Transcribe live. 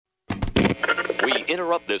We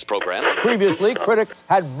interrupt this program. Previously, critics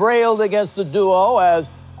had railed against the duo as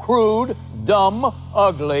crude, dumb,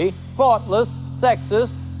 ugly, thoughtless,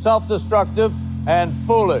 sexist, self-destructive, and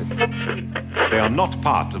foolish. They are not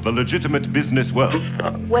part of the legitimate business world.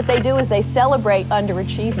 What they do is they celebrate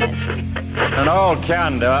underachievement. In all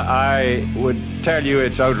candor, I would tell you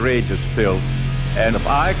it's outrageous filth. And if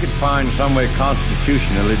I could find some way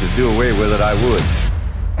constitutionally to do away with it, I would.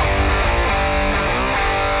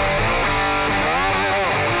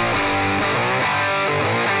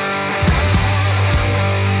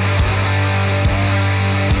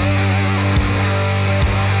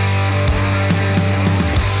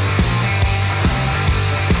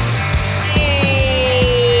 Hey,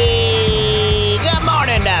 good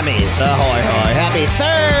morning, dummies. Ahoy, hoy. Happy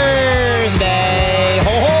Thursday.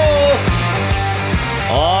 Ho, ho.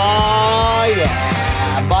 Oh,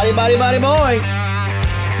 yeah. Buddy, buddy, buddy, boy.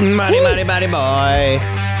 Buddy, buddy, buddy, boy.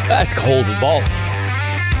 That's cold as balls.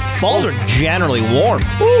 Balls are generally warm.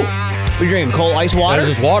 Ooh. We drinking cold ice water?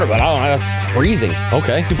 There's just water, but I don't know. That's freezing.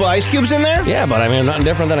 Okay. You put ice cubes in there? Yeah, but I mean, nothing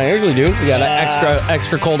different than I usually do. We got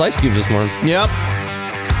extra cold ice cubes this morning. Yep.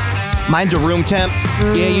 Mine's a room temp.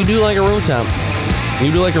 Yeah, you do like a room temp.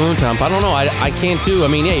 You do like a room temp. I don't know. I can't do. I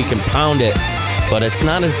mean, yeah, you can pound it, but it's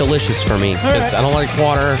not as delicious for me because I don't like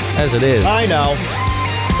water as it is. I know.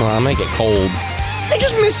 Well, I make it cold. I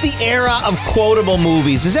just miss the era of quotable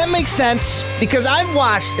movies. Does that make sense? Because I've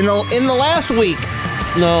watched in the last week.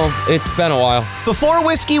 No, it's been a while. Before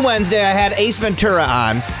Whiskey Wednesday, I had Ace Ventura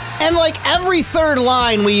on, and like every third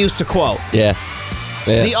line we used to quote. Yeah.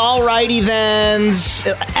 The alrighty thens.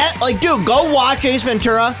 Like, dude, go watch Ace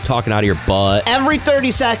Ventura. Talking out of your butt. Every 30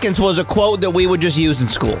 seconds was a quote that we would just use in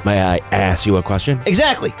school. May I ask you a question?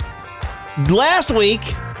 Exactly. Last week,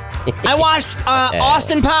 I watched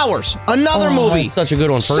Austin Powers, another movie. That's such a good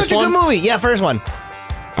one. First Such a good movie. Yeah, first one.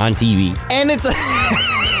 On TV. And it's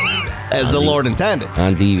as the Lord intended.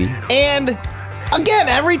 On TV. And again,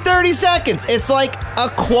 every 30 seconds, it's like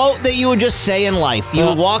a quote that you would just say in life. You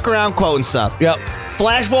would walk around quoting stuff. Yep.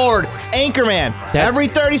 Flash forward, Anchorman. Every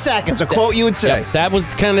 30 seconds, a quote you would say. Yep. That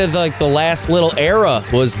was kind of like the last little era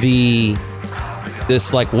was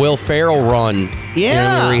this like Will Ferrell run.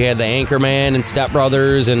 Yeah. Where he had the Anchorman and Step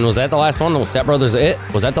Brothers, and was that the last one? Was Step Brothers it?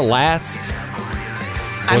 Was that the last?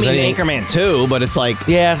 I mean, Anchorman 2, but it's like...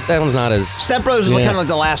 Yeah, that one's not as... Step Brothers was kind of like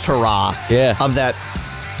the last hurrah of that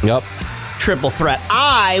triple threat.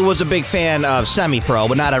 I was a big fan of Semi-Pro,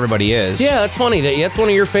 but not everybody is. Yeah, that's funny. That's one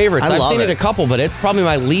of your favorites. I've seen it a couple, but it's probably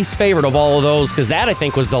my least favorite of all of those, because that, I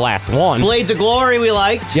think, was the last one. Blades of Glory we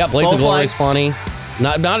liked. Yep, Blades of Glory is funny.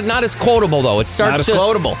 Not as quotable, though. It starts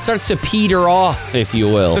to peter off, if you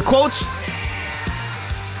will. The quotes...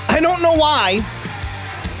 I don't know why...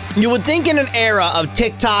 You would think in an era of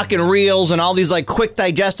TikTok and Reels and all these like quick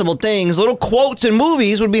digestible things, little quotes in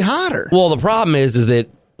movies would be hotter. Well, the problem is that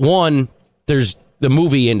one, the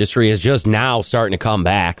movie industry is just now starting to come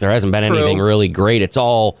back. There hasn't been anything really great. It's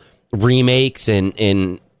all remakes and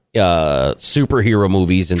superhero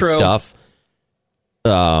movies and stuff.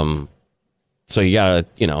 So you gotta,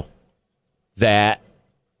 that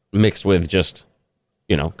mixed with just.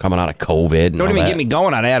 Coming out of COVID. Don't even get me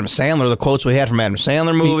going on Adam Sandler, the quotes we had from Adam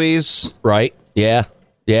Sandler movies. Right. Yeah.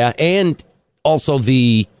 Yeah. And also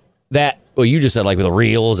you just said like with the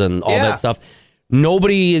reels and all that stuff.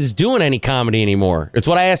 Nobody is doing any comedy anymore. It's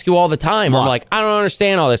what I ask you all the time. I'm like, I don't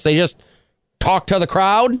understand all this. They just talk to the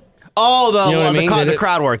crowd. Oh, the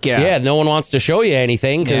crowd work, yeah. Yeah, no one wants to show you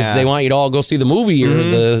anything because they want you to all go see the movie or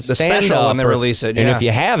the special when they release it. Yeah. And if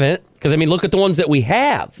you haven't, because look at the ones that we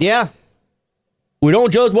have. Yeah. We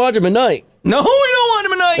don't just watch them at night. No, we don't watch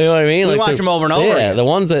them at night. You know what I mean? We watch them over and over. Yeah, the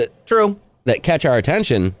ones that catch our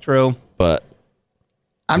attention. True. But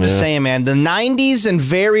I'm just saying, man, the 90s and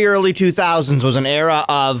very early 2000s was an era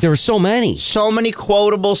of... There were so many. So many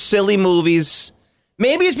quotable, silly movies.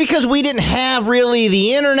 Maybe it's because we didn't have really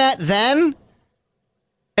the internet then.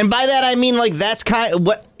 And by that, I mean, like, that's kind of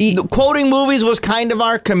what... Quoting movies was kind of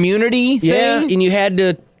our community thing. Yeah, and you had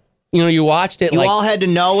to... you watched it you all had to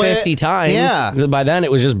know 50 times. Yeah. By then,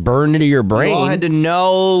 it was just burned into your brain. You all had to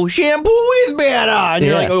know shampoo is better. And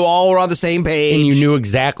you're like, all were on the same page. And you knew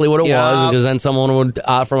exactly what it was, because then someone would,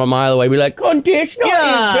 from a mile away, be like, conditioner is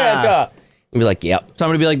better. And be like, yep.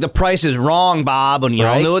 Somebody would be like, the price is wrong, Bob, and you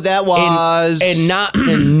all knew what that was. And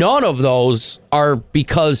none of those are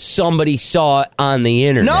because somebody saw it on the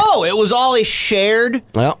internet. No, it was all a shared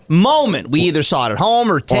moment. We either saw it at home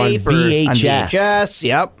or tape on VHS. Or on VHS.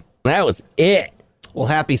 Yep. That was it. Well,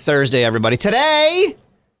 happy Thursday, everybody. Today,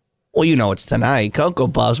 well, it's tonight. Cocoa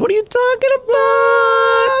Puffs. What are you talking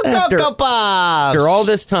about? Cocoa Puffs. After all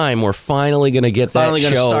this time, we're finally going to get that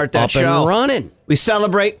show start that up show. and running. We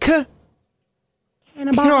celebrate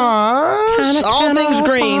all things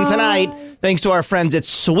green tonight, thanks to our friends at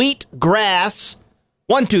Sweet Grass.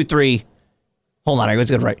 123. Hold on, I was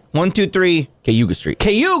good right. 123 Cayuga Street.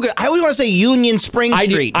 Cayuga. I always want to say Union Spring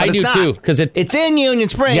Street. I do too, because it's in Union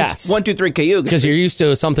Springs. Yes, 123 Cayuga. Because you're used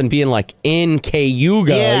to something being like in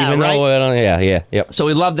Cayuga, even right? though yep. So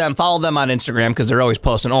we love them. Follow them on Instagram because they're always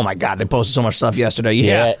posting. Oh my God, they posted so much stuff yesterday.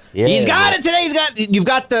 Yeah. He's got it today. You've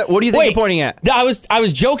got the. What do you think you're pointing at? I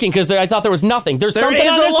was joking because I thought there was nothing. There's something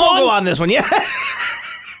on a this logo one? on this one. Yeah.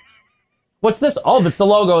 What's this? Oh, it's the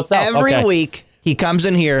logo itself. Every week. He comes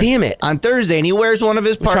in here on Thursday, and he wears one of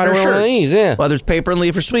his partner shirts. One of these, yeah. Whether it's Paper and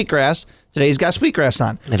Leaf or Sweetgrass. Today he's got Sweetgrass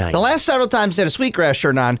on. The last several times he had a Sweetgrass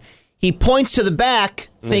shirt on, he points to the back,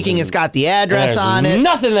 thinking it's got the address on it.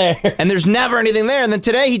 Nothing there. And there's never anything there. And then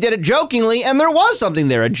today he did it jokingly, and there was something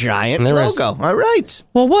there, a giant logo. All right.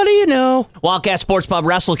 Well, what do you know? Wildcat Sports Pub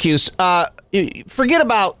WrestleCuse. Forget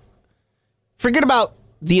about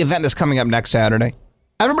the event that's coming up next Saturday.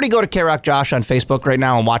 Everybody go to K-Rock Josh on Facebook right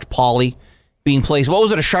now and watch Paulie being placed. What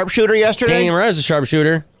was it, a sharpshooter yesterday? Danny Morales is a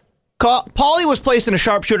sharpshooter. Paulie was placed in a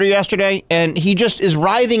sharpshooter yesterday, and he just is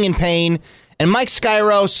writhing in pain, and Mike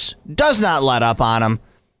Skyros does not let up on him.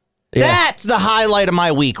 Yeah. That's the highlight of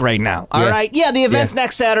my week right now. All right? Yeah, the event's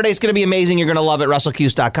next Saturday. It's going to be amazing. You're going to love it.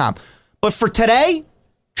 WrestleCuse.com. But for today,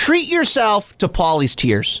 treat yourself to Paulie's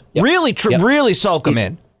tears. Yep. Really soak them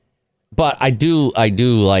in. But I do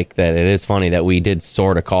like that it is funny that we did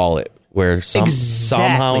sort of call it, where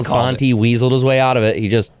somehow Fonte weaseled his way out of it. He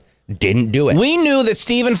just didn't do it. We knew that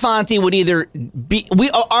Stephen Fonte would either be...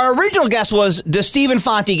 Our original guess was, does Stephen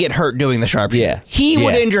Fonte get hurt doing the sharpshooter? Yeah. He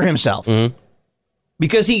would injure himself. Mm-hmm.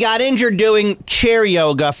 Because he got injured doing chair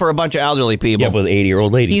yoga for a bunch of elderly people. Yeah, with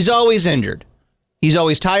 80-year-old ladies. He's always injured. He's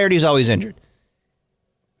always tired. He's always injured.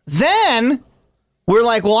 Then, we're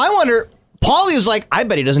like, well, I wonder... Paulie was like, I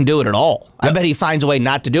bet he doesn't do it at all. Yep. I bet he finds a way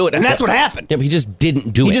not to do it. And that's what happened. Yeah, but he just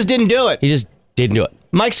didn't do it. He just didn't do it. He just didn't do it.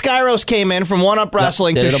 Mike Skyros came in from One Up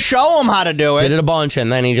Wrestling to show him how to do it. Did it a bunch,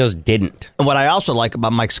 and then he just didn't. And what I also like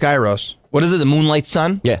about Mike Skyros, what is it, the Moonlight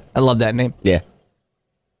Sun? Yeah. I love that name. Yeah.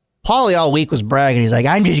 Paulie all week was bragging. He's like,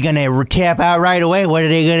 I'm just going to tap out right away. What are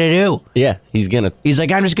they going to do? Yeah, he's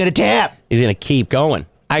like, I'm just going to tap. He's going to keep going.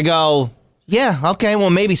 I go... Yeah, okay, well,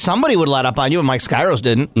 maybe somebody would let up on you, and Mike Skyros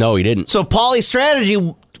didn't. No, he didn't. So Paulie's strategy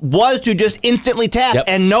was to just instantly tap,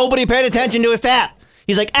 and nobody paid attention to his tap.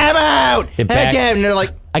 He's like, I'm out! And they're like...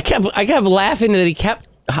 I kept laughing that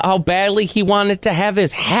how badly he wanted to have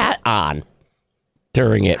his hat on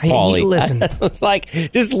during it, Paulie. Listen. I was like,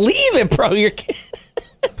 just leave it, bro.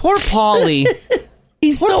 Poor Paulie.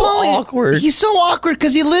 He's so awkward. He's so awkward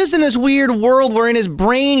because he lives in this weird world where in his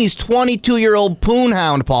brain he's 22-year-old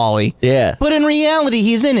poonhound Paulie. Yeah. But in reality,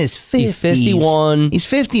 he's in his 50s. He's 51. He's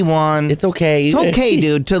 51. It's okay. It's okay,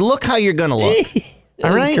 dude, to look how you're going to look. All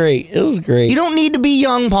right? It was great. You don't need to be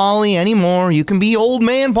young Paulie anymore. You can be old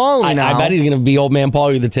man Paulie now. I bet he's going to be old man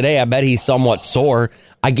Paulie today. I bet he's somewhat sore.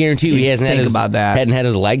 I guarantee you he hasn't had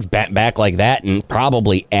his legs bent back like that and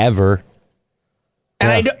probably ever.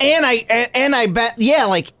 And I bet,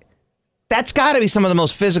 like, that's got to be some of the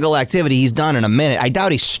most physical activity he's done in a minute. I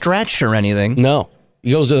doubt he stretched or anything. No. He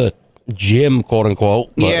goes to the gym, quote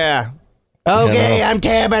unquote. Yeah. Okay, I'm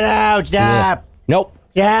tapping out. Stop. Yeah. Nope.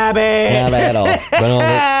 Stop it. Not at all.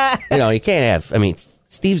 But, you can't have,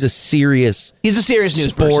 Steve's he's a serious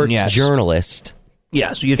news person, journalist.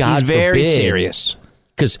 Yes, he's very serious.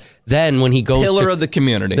 Because then when he goes pillar of the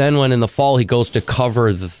community. Then when in the fall he goes to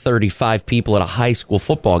cover the 35 people at a high school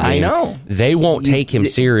football game. I know. They won't take him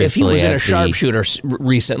seriously. If he was in a sharpshooter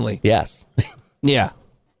recently. Yes. Yeah.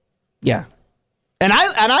 Yeah. And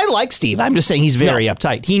I like Steve. I'm just saying he's very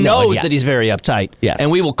uptight. He knows that he's very uptight. Yes.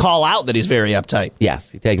 And we will call out that he's very uptight.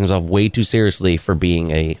 Yes. He takes himself way too seriously for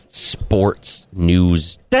being a sports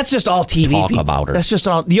news That's just all TV talk people. about her. That's just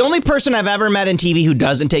all. The only person I've ever met in TV who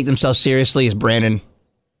doesn't take themselves seriously is Brandon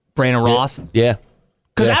Roth. Yeah.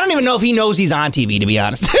 Because I don't even know if he knows he's on TV, to be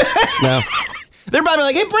honest. No. They're probably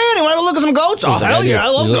like, hey, Brandon, want to look at some goats? Oh, hell yeah, I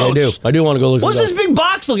love goats. I do want to go look at some goats. What's this big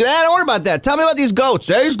box looking at? Don't worry about that. Tell me about these goats.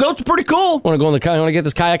 Hey, these goats are pretty cool. Want to go in the kayak? Want to get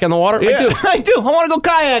this kayak in the water? Yeah, I do. I want to go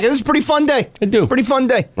kayaking. This is a pretty fun day. I do. Pretty fun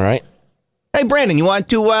day. All right. Hey, Brandon, you want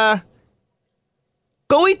to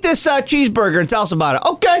go eat this cheeseburger and tell us about it?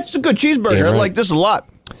 Okay, it's a good cheeseburger. Yeah, right. I like this a lot.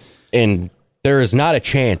 And there is not a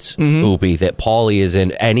chance, Oopie, that Paulie is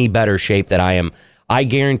in any better shape than I am. I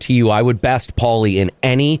guarantee you I would best Paulie in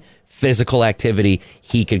any physical activity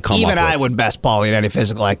he could come up with. Even I would best Paulie in any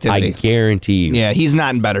physical activity. I guarantee you. Yeah, he's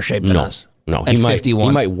not in better shape than us. No, at 51.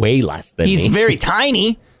 He might weigh less than me. He's very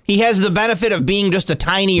tiny. He has the benefit of being just a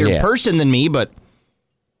tinier person than me, but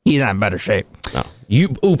he's not in better shape. No.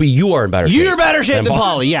 Oopie, you are in better shape. You're in better shape than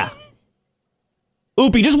Paulie, yeah.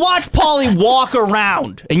 Oopie, just watch Paulie walk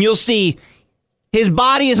around, and you'll see his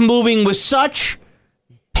body is moving with such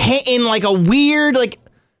in like a weird, like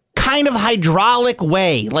kind of hydraulic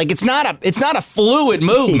way. Like it's not a fluid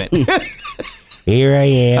movement. Here I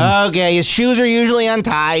am. Okay, his shoes are usually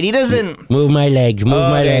untied. He doesn't move my legs. Move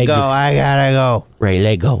my legs. Go. I gotta go. Right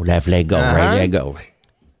leg go. Left leg go. Right leg go.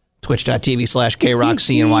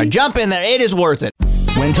 Twitch.tv/KRockCNY. Jump in there. It is worth it.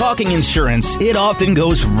 When talking insurance, it often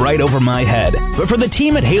goes right over my head. But for the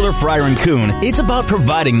team at Haler, Fryer & Kuhn, it's about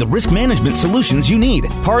providing the risk management solutions you need.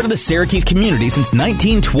 Part of the Syracuse community since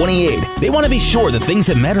 1928, they want to be sure the things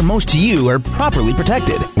that matter most to you are properly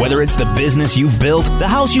protected. Whether it's the business you've built, the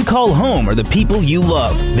house you call home, or the people you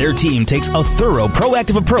love, their team takes a thorough,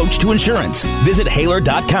 proactive approach to insurance. Visit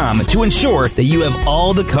Haler.com to ensure that you have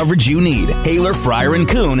all the coverage you need. Haler, Fryer &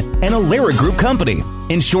 Kuhn, and a Lara Group company.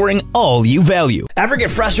 Ensuring all you value. Ever get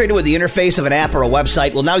frustrated with the interface of an app or a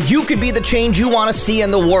website? Well, now you could be the change you want to see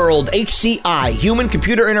in the world. HCI,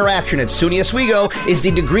 Human-Computer Interaction at SUNY Oswego, is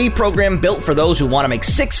the degree program built for those who want to make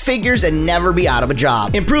six figures and never be out of a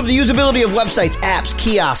job. Improve the usability of websites, apps,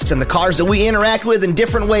 kiosks, and the cars that we interact with in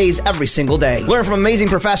different ways every single day. Learn from amazing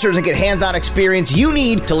professors and get hands-on experience you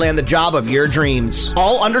need to land the job of your dreams.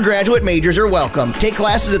 All undergraduate majors are welcome. Take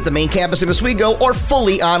classes at the main campus in Oswego or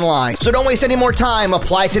fully online. So don't waste any more time.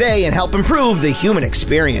 Apply today and help improve the human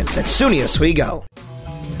experience at SUNY Oswego.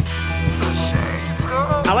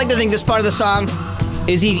 I like to think this part of the song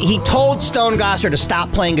is he told Stone Gosser to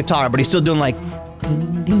stop playing guitar, but he's still doing like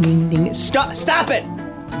stop it.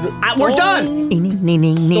 We're done.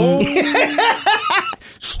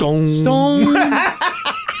 Stone.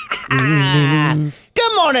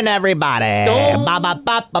 Good morning, everybody. Ba, ba,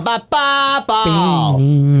 ba, ba, ba, ba, ba.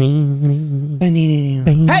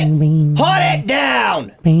 Hey, put it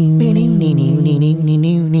down.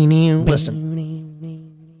 Listen,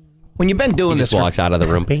 when you've been doing He this, just walks out of the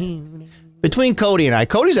room. Between Cody and I,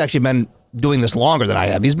 Cody's actually been doing this longer than I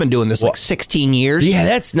have. He's been doing this like 16 years. Yeah,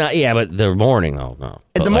 that's not. Yeah, but the morning though, no.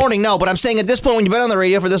 At the morning, no. But I'm saying at this point, when you've been on the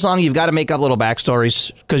radio for this long, you've got to make up little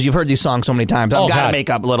backstories because you've heard these songs so many times. I've got to make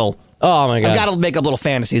up little. Oh my god! I've got to make up little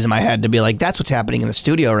fantasies in my head to be like, that's what's happening in the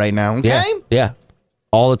studio right now. Okay? Yeah.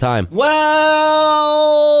 All the time.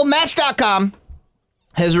 Well, Match.com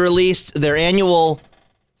has released their annual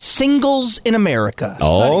Singles in America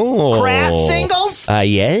study. Oh. Craft singles?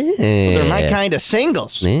 Yeah. Those are my kind of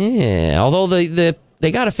singles. Yeah. Although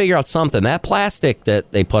they got to figure out something. That plastic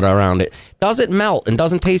that they put around it doesn't melt and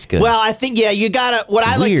doesn't taste good. Well, I think, you got to... What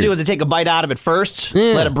I like to do is to take a bite out of it first,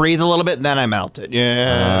 let it breathe a little bit, and then I melt it.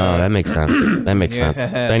 Yeah. Oh, that makes sense. That makes sense.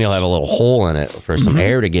 Then you'll have a little hole in it for some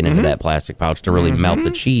air to get into that plastic pouch to really melt the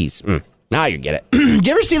cheese. Now you get it. Did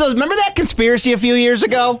you ever see those? Remember that conspiracy a few years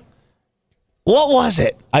ago? What was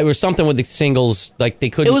it? It was something with the singles, like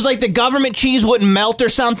they couldn't... It was like the government cheese wouldn't melt or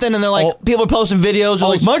something, and they're like, people are posting videos, they're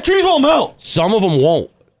like, my cheese won't melt. Some of them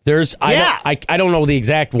won't. I don't know the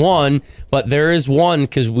exact one, but there is one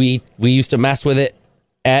because we used to mess with it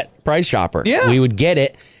at Price Chopper. Yeah. We would get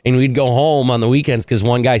it, and we'd go home on the weekends because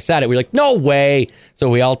one guy said it. We were like, no way. So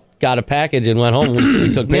we all got a package and went home.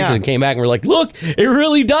 We took pictures and came back, and we're like, look, it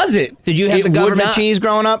really does it. Did you have the government cheese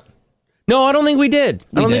growing up? No, I don't think we did.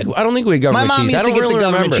 I don't think we had government cheese. My mom used to get the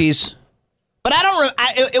government cheese. But I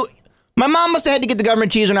don't... my mom must have had to get the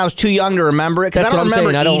government cheese when I was too young to remember it, because I don't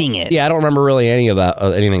remember eating it. Yeah, I don't remember really anything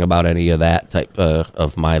about any of that type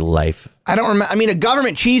of my life. I don't remember. I mean, a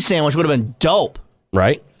government cheese sandwich would have been dope.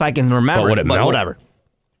 Right? If I can remember. But would it melt? Whatever.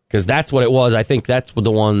 Because that's what it was. I think that's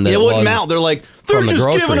the one that it wouldn't melt. They're like, they're just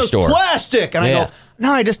giving us plastic. And I go,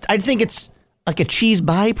 no, I think it's like a cheese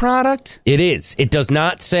byproduct. It is. It does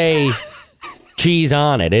not say cheese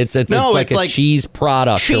on it. It's like a cheese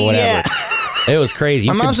product or whatever. Yeah. It was crazy.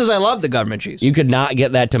 My mom says I love the government cheese. You could not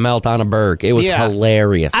get that to melt on a burger. It was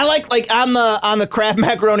hilarious. I like on the Kraft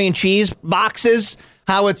macaroni and cheese boxes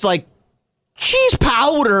how it's like cheese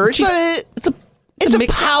powder. It's a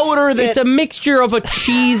powder that... It's a mixture of a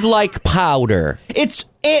cheese-like powder.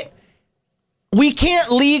 We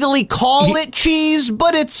can't legally call it cheese,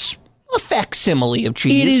 but it's a facsimile of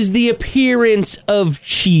cheese. It is the appearance of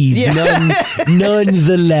cheese,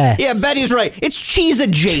 nonetheless. Yeah, Betty's right. It's cheese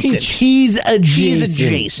adjacent. Cheese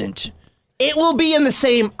adjacent. It will be in the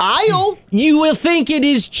same aisle. You will think it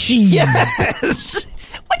is cheese. Yes.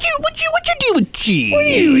 What you do with cheese? What do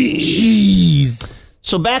you eat cheese?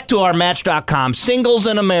 So back to our Match.com Singles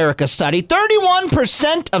in America study.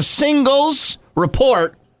 31% of singles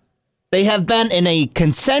report they have been in a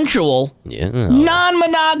consensual,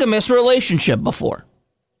 non-monogamous relationship before.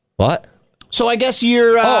 What? So I guess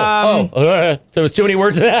you're. There was too many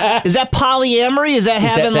words. Is that polyamory? Is that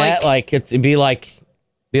having it'd be like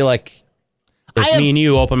if me and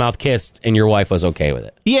you open mouth kissed and your wife was okay with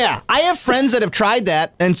it? Yeah, I have friends that have tried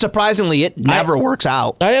that, and surprisingly, it never works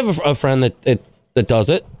out. I have a friend that does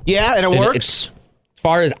it. Yeah, and it works. As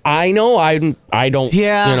far as I know, I don't.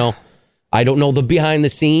 Yeah. You know, I don't know the behind the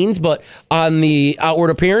scenes, but on the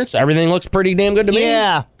outward appearance, everything looks pretty damn good to me.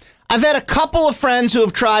 Yeah. I've had a couple of friends who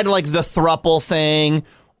have tried like the throuple thing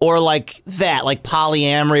or like that, like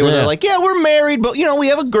polyamory, where they're like, yeah, we're married, but, we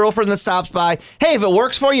have a girlfriend that stops by. Hey, if it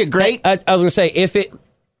works for you, great. I was going to say, if it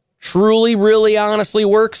truly, really, honestly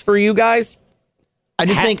works for you guys, I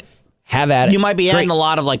just think have at it. You might be adding a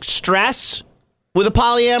lot of like stress with a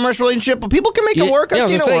polyamorous relationship, but people can make it work. I've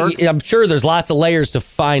seen it work. I'm sure there's lots of layers to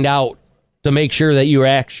find out to make sure that you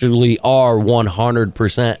actually are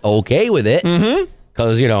 100% okay with it. Mm-hmm.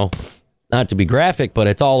 Because, not to be graphic, but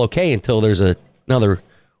it's all okay until there's another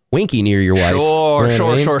winky near your wife. Sure.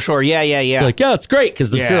 Yeah. It's like, yeah, it's great.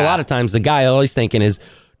 Because a lot of times the guy always thinking is,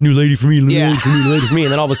 new lady for me, new lady for me.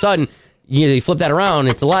 And then all of a sudden, you flip that around.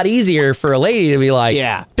 It's a lot easier for a lady to be like,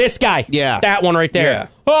 this guy, that one right there. Yeah.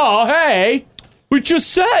 Oh, hey, we just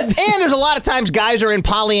said. And there's a lot of times guys are in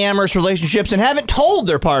polyamorous relationships and haven't told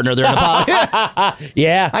their partner they're in a polyamorous.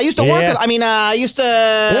 Yeah. I used to work with, I used to.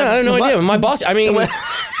 Yeah, I had no idea. My boss, no, we're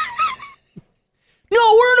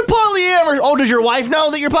in a polyamorous. Oh, does your wife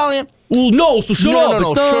know that you're polyamorous? Well, no, so shut up.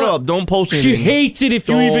 No, shut up. Don't post anything. She hates it if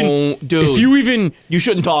you even you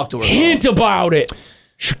shouldn't talk to her. Hint about it.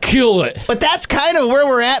 She'll kill it. But that's kind of where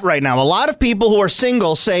we're at right now. A lot of people who are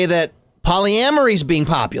single say that polyamory is being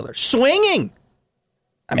popular. Swinging.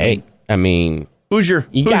 I mean, who's your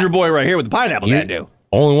boy right here with the pineapple tattoo?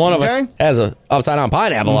 Only one of us has a upside down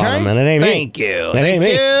pineapple on him, and it ain't me. Thank you. It ain't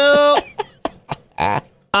me.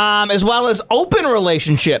 As well as open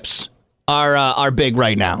relationships are big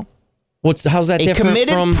right now. How's that different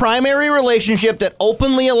committed from primary relationship that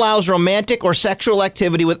openly allows romantic or sexual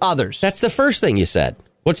activity with others? That's the first thing you said.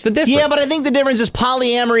 What's the difference? Yeah, but I think the difference is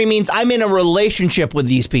polyamory means I'm in a relationship with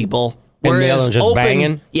these people. And the other one's just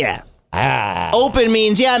banging? Yeah. Open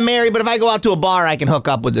means, I'm married, but if I go out to a bar, I can hook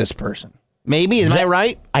up with this person. Maybe, am I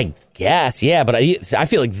right? I guess, yeah, but I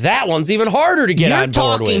feel like that one's even harder to get on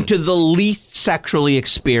board with. You're talking to the least sexually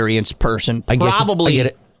experienced person, I get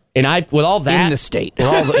it. And with all that in the state,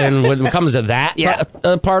 and when it comes to that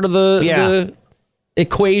part of the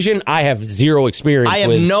equation, I have zero experience. I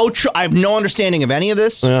have no understanding of any of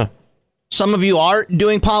this. Yeah. Some of you are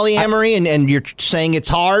doing polyamory, and you're saying it's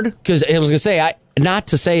hard. Because I was going to say, not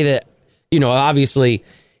to say that, obviously,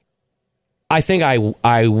 I think I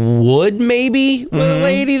would maybe with a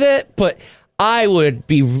lady but I would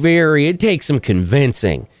be it'd take some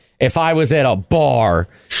convincing. If I was at a bar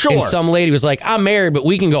and some lady was like, I'm married, but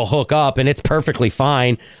we can go hook up and it's perfectly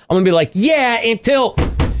fine, I'm going to be like, until...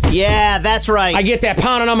 Yeah, that's right. I get that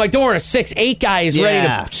pounding on my door and a 6'8" guy is ready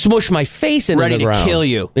to smush my face into the ground. Ready to kill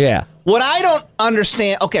you. Yeah. What I don't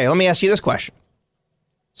understand... Okay, let me ask you this question.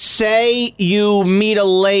 Say you meet a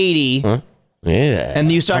lady... Huh? Yeah.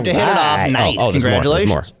 And you start to hit it off. Nice. Congratulations.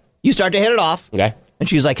 More. You start to hit it off. Okay. And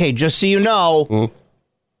she's like, hey, just so you know,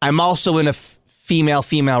 I'm also in a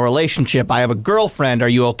female-female relationship. I have a girlfriend. Are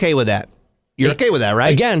you okay with that? You're okay with that,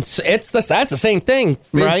 right? Again, that's the same thing.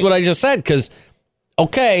 That's right? what I just said, because,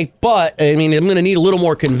 okay, but, I'm going to need a little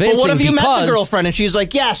more convincing. But what if you met the girlfriend and she's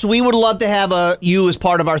like, yes, we would love to have you as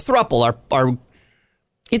part of our throuple. Our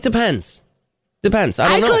It depends. Depends.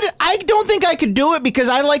 I don't know. I don't think I could do it because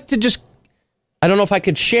I like to just... I don't know if I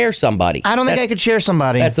could share somebody. I don't think I could share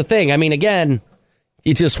somebody. That's the thing. I mean, again,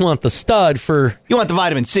 you just want the stud for... You want the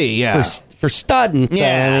vitamin C, yeah. For studding.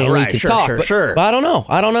 Yeah, right, sure. But I don't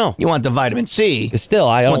know. You want the vitamin C. Still,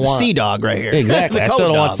 I don't want... the sea dog right here. Exactly. I still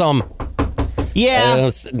don't want some... Yeah.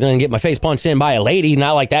 Then get my face punched in by a lady.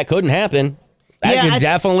 Not like that couldn't happen. That could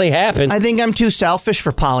definitely happen. I think I'm too selfish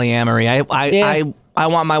for polyamory. I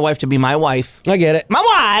want my wife to be my wife. I get it. My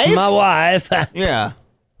wife? Yeah.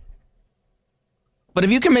 But if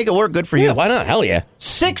you can make it work, good for you. Yeah, why not? Hell yeah.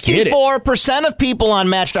 64% of people on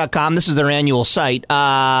Match.com, this is their annual site,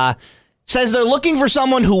 says they're looking for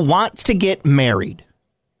someone who wants to get married.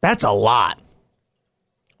 That's a lot.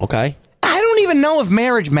 Okay. I don't even know if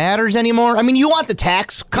marriage matters anymore. I mean, you want the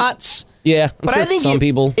tax cuts. Yeah, but sure I think some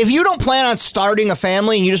people... if you don't plan on starting a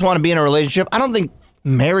family and you just want to be in a relationship, I don't think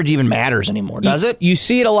marriage even matters anymore, does it? You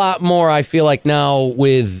see it a lot more, I feel like, now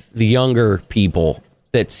with the younger people.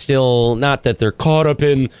 That's still, not that they're caught up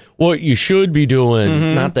in what you should be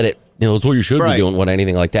doing. Not that it's what you should be doing, what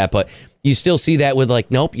anything like that. But you still see that with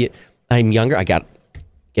like, nope, I'm younger. I got to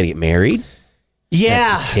get married.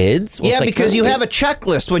 Yeah. Kids? Well, yeah, it's like, because you have a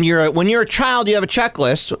checklist. When you're a child, you have a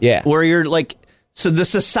checklist. Yeah. Where you're like, so the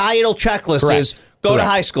societal checklist Correct. is go to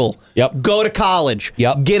high school. Yep. Go to college.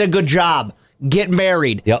 Yep. Get a good job. Get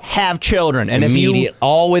married. Yep. Have children. And Immediate,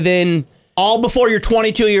 all before you're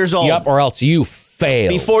 22 years old. Yep, or else you fail.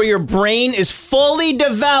 Before your brain is fully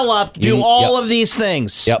developed, do all of these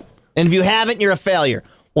things. Yep. And if you haven't, you're a failure.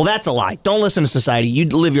 Well, that's a lie. Don't listen to society. You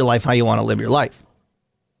live your life how you want to live your life.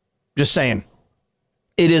 Just saying.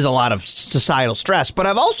 It is a lot of societal stress. But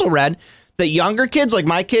I've also read that younger kids, like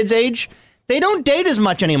my kids' age, they don't date as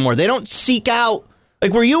much anymore. They don't seek out,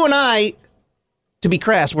 like where you and I, to be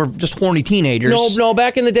crass, we're just horny teenagers. No,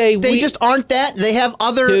 back in the day, they just aren't that. They have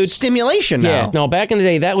other stimulation now. Yeah, no, back in the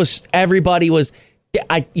day, that was, everybody was,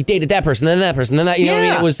 you dated that person, then that person, then that, you know what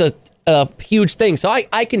I mean? It was a huge thing. So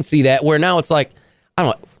I can see that, where now it's like, I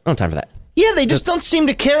don't have time for that. Yeah, they just don't seem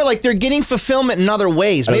to care. Like they're getting fulfillment in other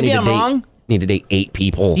ways. Maybe I'm wrong. Need to date 8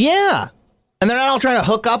 people. Yeah. And they're not all trying to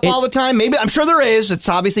hook up all the time. Maybe, I'm sure there is. It's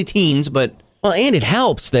obviously teens, but. Well, and it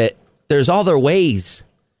helps that there's other ways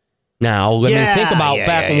now. I mean, think about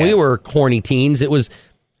back when we were horny teens, it was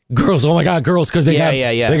girls. Oh my God, girls, because they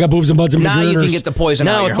got boobs and butts and now vaginas. You can get the poison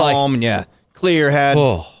out of your home and clear your head.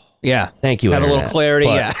 Oh, yeah. Thank you. Have Internet. a little clarity.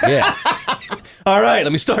 Yeah. All right,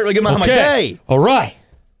 let me start to get on my day. All right.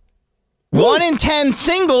 1 in 10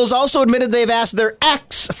 singles also admitted they've asked their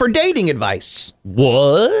ex for dating advice.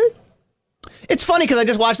 What? It's funny because I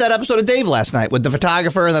just watched that episode of Dave last night with the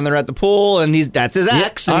photographer, and then they're at the pool, and that's his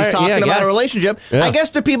ex, and he's talking about a relationship. Yeah. I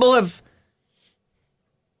guess the people have.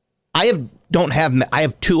 I have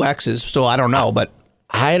 2 exes, so I don't know, but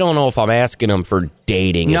I don't know if I'm asking them for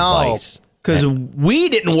dating advice. Because we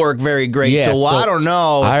didn't work very great, so I don't know.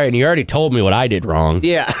 All right, and you already told me what I did wrong.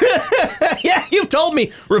 Yeah. Yeah, you've told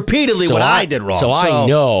me repeatedly what I did wrong. So I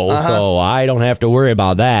know, so I don't have to worry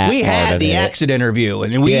about that. We had the exit interview,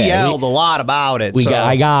 and we yelled a lot about it.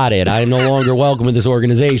 I got it. I am no longer welcome in this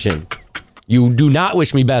organization. You do not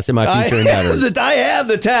wish me best in my future endeavors. I have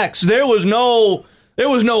the text. There was no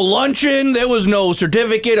luncheon. There was no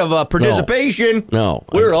certificate of participation. No.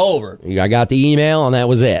 We're over. I got the email, and that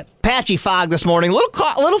was it. Patchy fog this morning.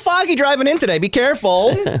 Little foggy driving in today. Be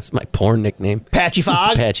careful. That's my porn nickname. Patchy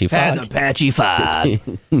fog? Patchy fog. And the patchy fog.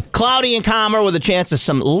 Cloudy and calmer with a chance of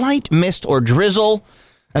some light mist or drizzle.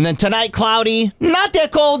 And then tonight, cloudy, not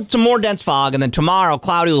that cold, some more dense fog. And then tomorrow,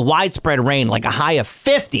 cloudy with widespread rain, like a high of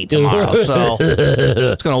 50 tomorrow. So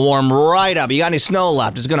it's going to warm right up. You got any snow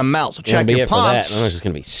left? It's going to melt. So check your pumps. For that. I'm just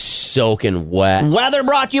going to be soaking wet. Weather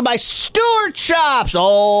brought to you by Stewart Shops.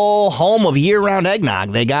 Oh, home of year-round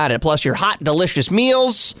eggnog. They got it. Plus your hot, delicious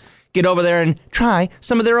meals. Get over there and try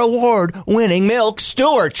some of their award-winning milk.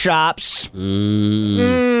 Stewart Shops.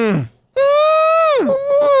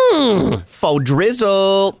 Faux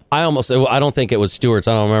drizzle. I don't think it was Stewart's.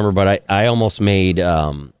 I don't remember, but I almost made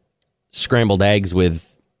scrambled eggs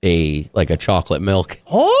with a chocolate milk.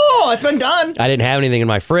 Oh, it's been done. I didn't have anything in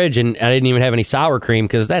my fridge, and I didn't even have any sour cream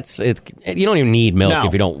because you don't even need milk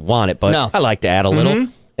if you don't want it. But I like to add a little.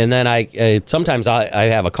 And then I sometimes I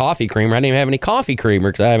have a coffee creamer. I didn't even have any coffee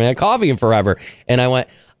creamer because I haven't had coffee in forever. And I went,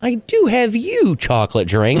 I do have you chocolate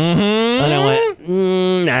drink. And I went,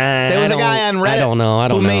 nah. There was a guy on Reddit I don't know.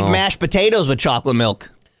 who made mashed potatoes with chocolate milk.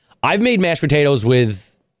 I've made mashed potatoes with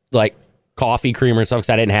coffee creamer and stuff because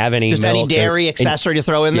I didn't have any just milk any dairy accessory to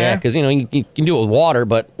throw in there. Yeah, because you can do it with water,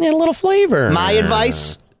 but a little flavor. My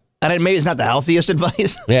advice, and maybe it's not the healthiest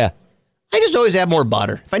advice. Yeah. I just always add more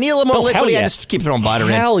butter. If I need a little more liquidy, I just keep throwing butter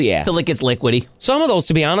in. Hell yeah. Till it gets liquidy. Some of those,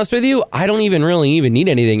 to be honest with you, I don't even really need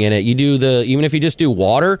anything in it. You do even if you just do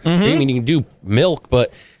water, I mean, you can do milk,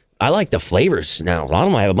 but I like the flavors now. A lot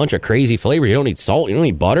of them have a bunch of crazy flavors. You don't need salt. You don't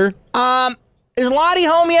need butter. Is Lottie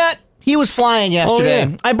home yet? He was flying yesterday.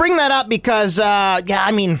 Oh, yeah. I bring that up because,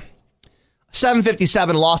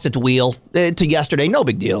 757 lost its wheel to yesterday. No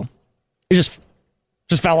big deal. It just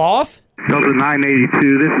fell off? Delta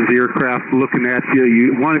 982, this is the aircraft looking at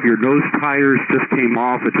you. One of your nose tires just came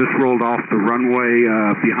off. It just rolled off the runway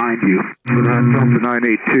behind you. So that's Delta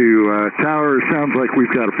 982. Tower, sounds like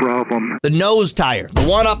we've got a problem. The nose tire, the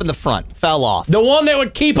one up in the front, fell off. The one that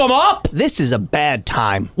would keep them up? This is a bad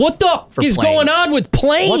time. What the is going on with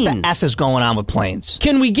planes? What the F is going on with planes?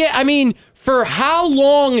 Can we for how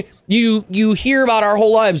long you hear about our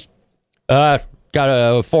whole lives, got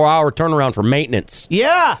a 4-hour turnaround for maintenance.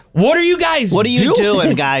 Yeah. What are you guys doing? What are you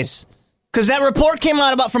doing, guys? Because that report came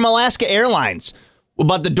out from Alaska Airlines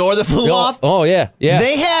about the door that flew off. Oh, yeah.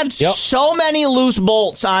 They had so many loose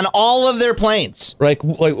bolts on all of their planes.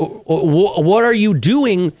 What are you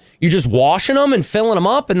doing? You're just washing them and filling them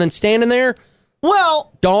up and then standing there?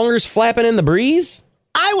 Well, dongers flapping in the breeze?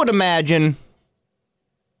 I would imagine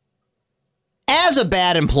as a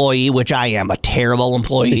bad employee, which I am a terrible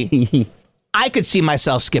employee, I could see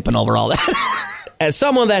myself skipping over all that. As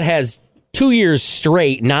someone that has 2 years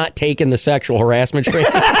straight not taken the sexual harassment training.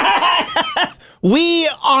 We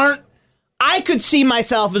aren't. I could see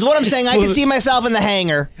myself, is what I'm saying. I could see myself in the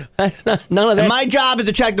hangar. That's not, none of that. And my job is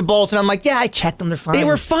to check the bolts, and I'm like, yeah, I checked them. They're fine. They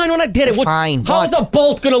were fine when I did it. Fine. How is a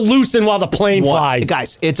bolt going to loosen while the plane flies?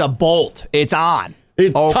 Guys, it's a bolt. It's on.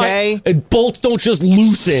 It's okay? tight. And bolts don't just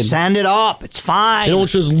loosen. Send it up. It's fine. They don't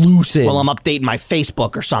just loosen. Well, I'm updating my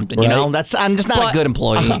Facebook or something, right? you know? I'm just not a good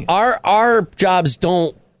employee. Our jobs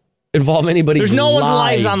don't involve anybody's There's no one's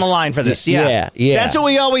lives lives on the line for this. Yeah. That's what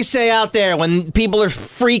we always say out there when people are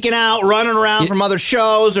freaking out, running around from other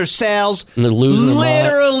shows or sales. And they're losing their mind.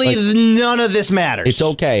 Literally, none of this matters. It's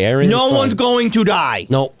okay. No one's going to die.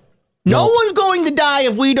 Nope. No one's going to die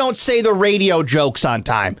if we don't say the radio jokes on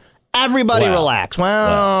time. Everybody relax.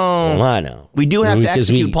 Well, I know. We do have to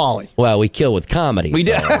execute Paulie. Well, we kill with comedy. We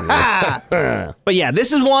do. But yeah,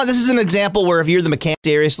 this is an example where if you're the mechanic,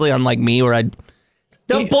 seriously, unlike me, where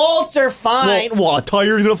the bolts are fine. Well, a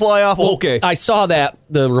tire's gonna fly off. Okay. I saw that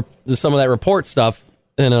some of that report stuff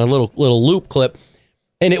in a little loop clip,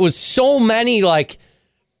 and it was so many like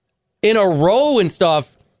in a row and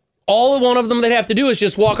stuff. All one of them they'd have to do is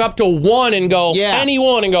just walk up to one and go, any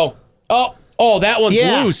one, and go, oh, that one's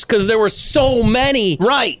loose, because there were so many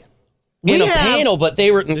in a panel, but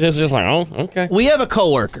they were just like, oh, okay. We have a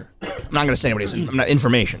coworker. I'm not going to say anybody's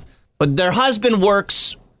information, but their husband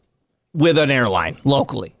works with an airline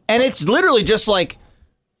locally, and it's literally just like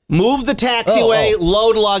move the taxiway,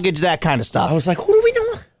 load luggage, that kind of stuff. I was like, who do we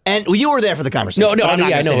know? And you were there for the conversation. No, I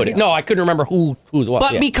know it. No, I couldn't remember who's what.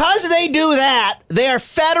 But because they do that, they are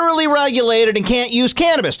federally regulated and can't use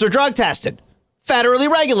cannabis. They're drug tested.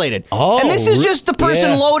 Federally regulated. Oh, and this is just the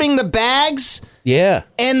person loading the bags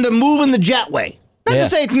and the moving the jetway. Not to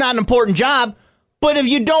say it's not an important job, but if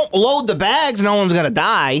you don't load the bags, no one's going to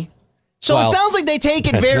die. So it sounds like they take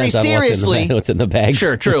it very seriously. What's in the bag?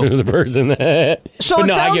 Sure, true. The person. So it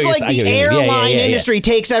sounds like the airline industry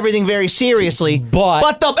takes everything very seriously,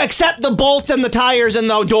 but except the bolts and the tires and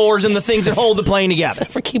the doors and the things that hold the plane together.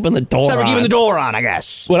 Except for keeping the door on, I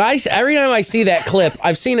guess. Every time I see that clip,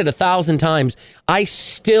 I've seen it 1,000 times, I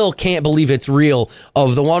still can't believe it's real,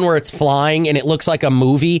 of the one where it's flying and it looks like a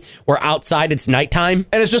movie where outside it's nighttime.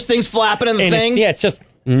 And it's just things flapping in the thing? It's just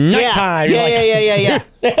nighttime. Yeah.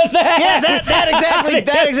 That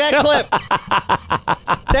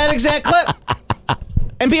exact clip.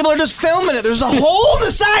 And people are just filming it. There's a hole in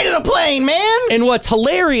the side of the plane, man. And what's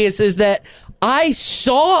hilarious is that I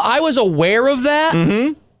was aware of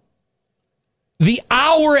that the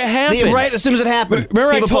hour it happened. Right as soon as it happened.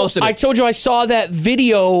 Remember I told you I saw that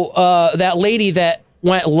video, that lady that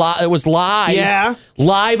went it was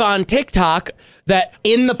live on TikTok. That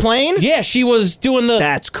in the plane? Yeah, she was doing the...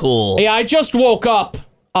 That's cool. Yeah, I just woke up.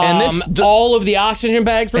 And all of the oxygen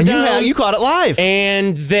bags were down. You caught it live.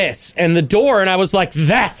 And the door, and I was like,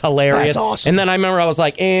 that's hilarious. That's awesome. And then I remember I was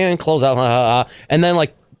like, and close out. And then like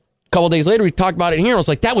a couple days later, we talked about it here. I was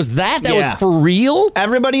like, that was was for real?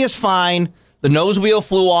 Everybody is fine. The nose wheel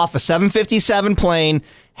flew off a 757 plane.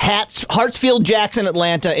 Hartsfield Jackson,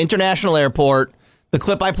 Atlanta International Airport. The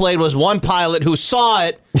clip I played was one pilot who saw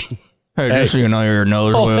it. Hey, just so you know, your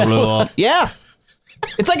nose wheel blew off. Yeah.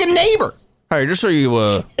 It's like a neighbor. Hey, just so you,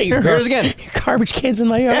 here's again. Your garbage can's in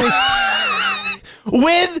my yard.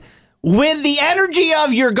 With the energy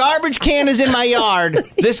of your garbage can is in my yard,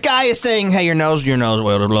 this guy is saying, hey, your nose wheel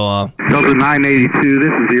to blow off. Delta 982, this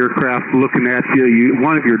is the aircraft looking at you.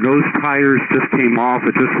 One of your nose tires just came off.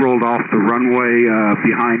 It just rolled off the runway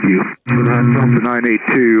behind you. Delta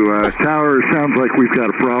 982, tower, sounds like we've got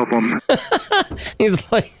a problem.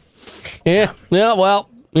 He's like, yeah, well,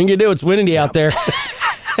 we can do. It's windy out there.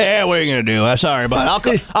 Yeah, what are you going to do? I'm sorry, bud.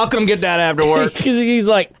 I'll come get that after work. Because he's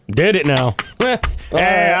like, did it now.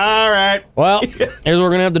 Hey, all right. Well, here's what we're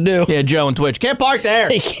going to have to do. Yeah, Joe and Twitch. Can't park there.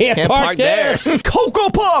 He can't park there.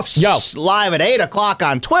 Cocoa Puffs. Yo. Live at 8 o'clock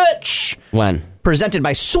on Twitch. When? Presented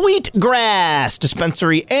by Sweet Grass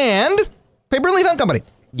Dispensary and Paper and Leaf Hemp Company.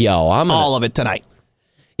 Yo, all of it tonight.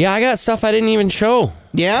 Yeah, I got stuff I didn't even show.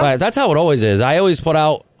 Yeah? But that's how it always is. I always put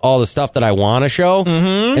out all the stuff that I want to show,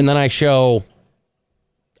 and then I show,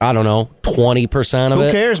 I don't know, 20% of it.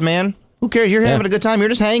 Who cares, man? Who cares? You're having a good time. You're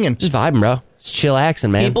just hanging. Just vibing, bro. Just chillaxing,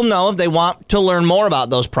 man. People know if they want to learn more about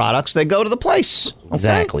those products, they go to the place. Okay?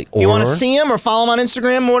 Exactly. You want to see them or follow them on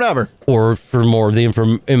Instagram or whatever. Or for more of the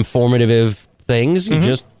informative things, you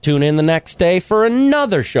just tune in the next day for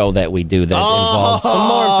another show that we do that involves some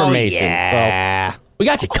more information. Yeah. So we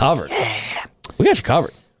got you covered. Yeah. We got you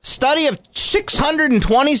covered. Study of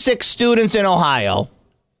 626 students in Ohio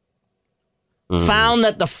found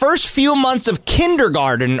that the first few months of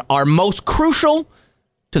kindergarten are most crucial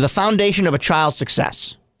to the foundation of a child's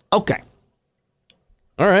success. Okay.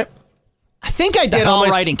 All right. I think I did all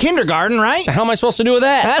right in kindergarten, right? The hell am I supposed to do with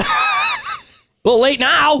that? A little late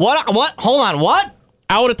now. What? Hold on, what?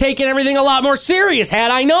 I would have taken everything a lot more serious had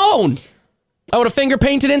I known. I would have finger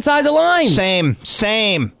painted inside the lines.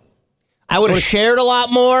 Same. I would have shared a lot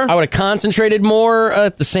more. I would have concentrated more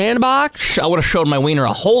at the sandbox. I would have showed my wiener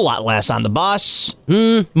a whole lot less on the bus.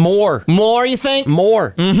 More. More, you think?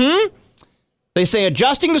 More. Mm-hmm. They say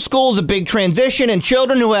adjusting to school is a big transition, and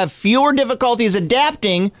children who have fewer difficulties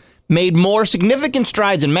adapting made more significant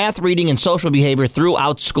strides in math, reading, and social behavior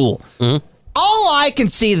throughout school. Mm-hmm. All I can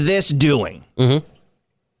see this doing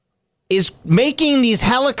is making these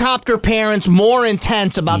helicopter parents more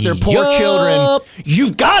intense about their poor children.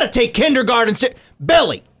 You've got to take kindergarten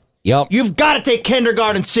Billy. Yep. You've got to take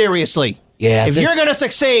kindergarten seriously. Yeah. If you're going to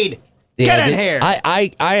succeed, get in here.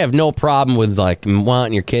 I have no problem with like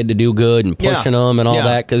wanting your kid to do good and pushing them and all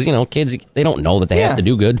that because, you know, kids, they don't know that they have to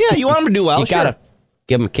do good. Yeah, you want them to do well. You got to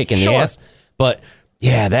give them a kick in the ass. But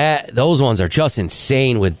yeah, those ones are just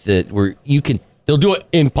insane with they'll do it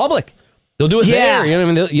in public. They'll do it there. You know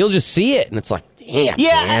what I mean? You'll just see it and it's like, damn.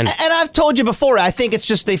 Yeah, man. and I've told you before, I think it's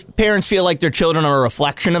just parents feel like their children are a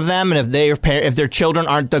reflection of them, and if their children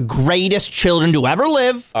aren't the greatest children to ever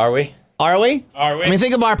live. Are we? Are we? Are we? I mean,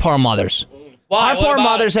 think of our poor mothers. Why? Our poor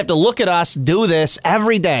mothers have to look at us do this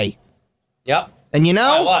every day. Yep. And you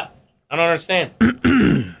know? Why, what? I don't understand.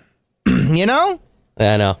 You know?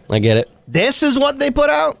 I know. I get it. This is what they put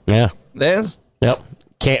out? Yeah. This? Yep.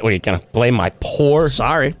 What are you going to blame my poor,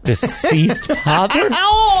 deceased father?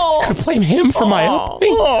 Going to blame him for my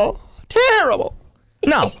upbringing? Oh, terrible.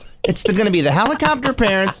 No, it's going to be the helicopter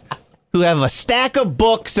parents who have a stack of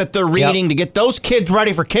books that they're reading to get those kids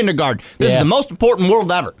ready for kindergarten. This is the most important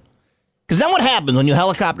world ever. Because then what happens when you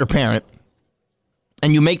helicopter parent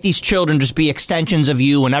and you make these children just be extensions of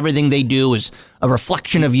you and everything they do is a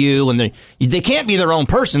reflection of you and they can't be their own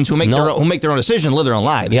persons who make their own decisions and live their own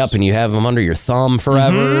lives. Yep, and you have them under your thumb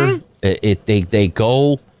forever. They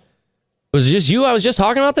go... Was it just you I was just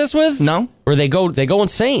talking about this with? No. Or they go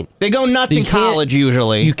insane. They go nuts in college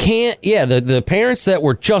usually. You can't, the parents that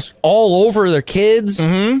were just all over their kids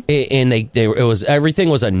and everything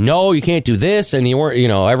was a no, you can't do this, and you weren't,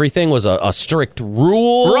 everything was a strict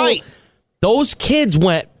rule. Right. Those kids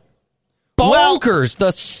went bonkers the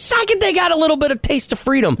second they got a little bit of taste of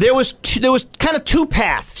freedom. There was kind of two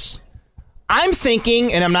paths. I'm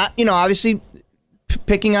thinking, and I'm not, obviously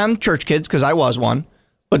picking on church kids because I was one,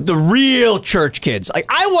 but the real church kids. Like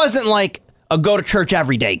I wasn't like a go to church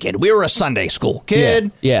every day kid. We were a Sunday school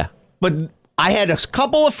kid. Yeah. But I had a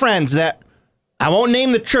couple of friends that I won't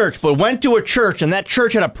name the church, but went to a church, and that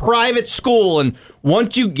church had a private school, and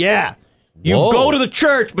once you go to the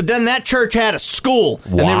church, but then that church had a school,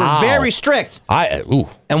 and they were very strict.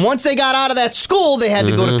 And once they got out of that school, they had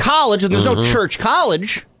to go to college, and there's no church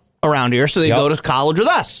college around here, so they go to college with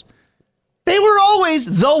us. They were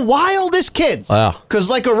always the wildest kids. Wow. Because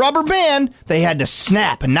like a rubber band, they had to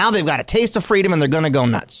snap, and now they've got a taste of freedom, and they're going to go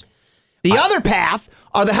nuts. The other path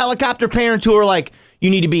are the helicopter parents who are like, you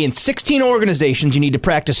need to be in 16 organizations, you need to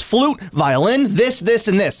practice flute, violin, this,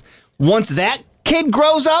 and this. Once that kid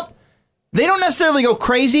grows up, they don't necessarily go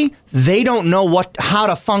crazy. They don't know how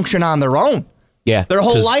to function on their own. Yeah. Their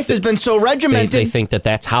whole life has been so regimented. They think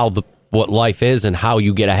that's how what life is and how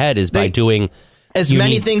you get ahead is by doing as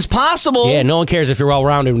many things possible. Yeah, no one cares if you're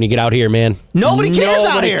well-rounded when you get out here, man. Nobody cares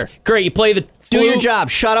out here. Great, you play the flute. Do your job.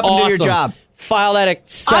 Shut up and do your job. File that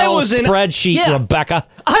Excel spreadsheet, Rebecca.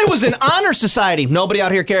 I was in honor society. Nobody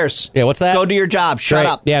out here cares. Yeah, what's that? Go do your job. Shut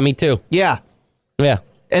up. Yeah, me too. Yeah. Yeah.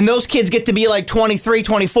 And those kids get to be like 23,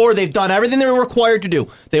 24. They've done everything they were required to do.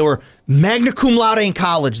 They were magna cum laude in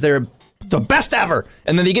college. They're the best ever.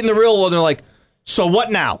 And then they get in the real world and they're like, so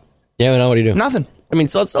what now? Yeah, what do you do? Nothing. I mean,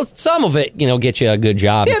 so some of it, get you a good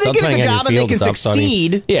job. Yeah, they get a good job and they can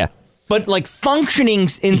succeed. Yeah. But like functioning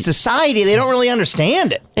in society, they don't really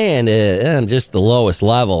understand it. And just the lowest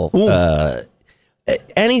level,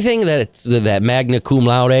 anything that magna cum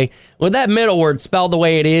laude, with that middle word spelled the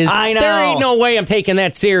way it is, I know. There ain't no way I'm taking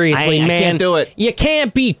that seriously, man. I can't do it. You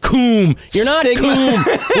can't be cum. You're not cum.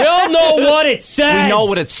 You don't know what it says. We know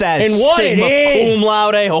what it says. And what Sigma it is. Cum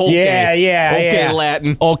laude. Okay. Yeah. Okay,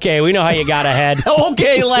 Latin. Okay, we know how you got ahead.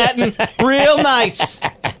 Okay, Latin. Real nice.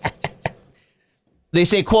 They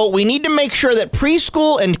say, quote, we need to make sure that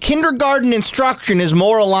preschool and kindergarten instruction is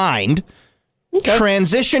more aligned,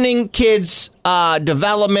 transitioning kids'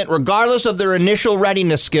 development regardless of their initial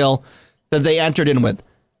readiness skill that they entered in with.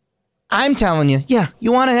 I'm telling you,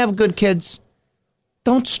 you want to have good kids,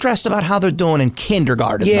 don't stress about how they're doing in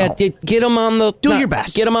kindergarten. Yeah, though. get them on the... Do your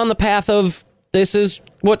best. Get them on the path of, this is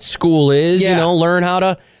what school is, learn how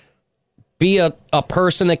to be a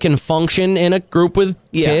person that can function in a group with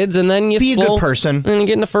kids, and then you be a good person. And you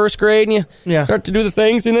get into first grade, and you start to do the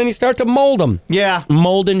things, and then you start to mold them. Yeah.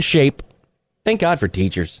 Mold and shape. Thank God for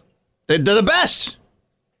teachers. They're the best.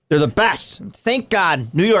 They're the best. Thank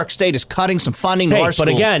God New York State is cutting some funding to our schools.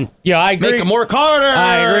 But again, I agree. Make them work harder.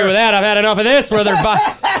 I agree with that. I've had enough of this, where they're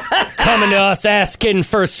coming to us asking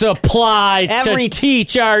for supplies to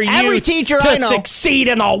teach our youth to succeed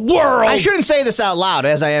in the world. I shouldn't say this out loud,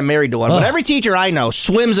 as I am married to one, but every teacher I know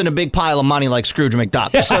swims in a big pile of money like Scrooge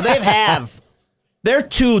McDuck. So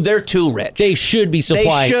they're too rich. They should be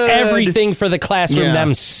supplying everything for the classroom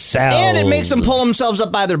themselves. And it makes them pull themselves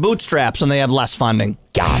up by their bootstraps when they have less funding.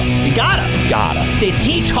 You gotta. They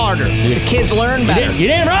teach harder. The kids learn better. You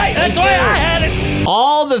damn right. That's why I had it.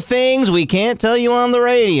 All the things we can't tell you on the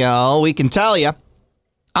radio, we can tell you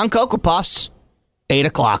on Cocoa Puffs, 8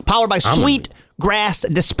 o'clock. Powered by Sweet Grass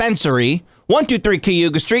Dispensary, 123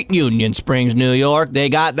 Cayuga Street, Union Springs, New York. They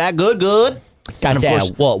got that good. Got and that.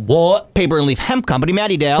 Of course, what? Paper and Leaf Hemp Company,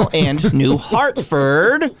 Matty Dale, and New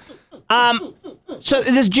Hartford. So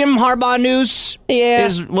this Jim Harbaugh news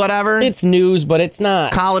is whatever. It's news, but it's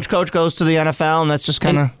not. College coach goes to the NFL, and that's just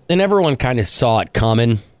kind of... And everyone kind of saw it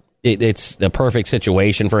coming. It's the perfect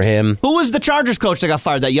situation for him. Who was the Chargers coach that got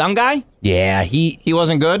fired? That young guy? Yeah, he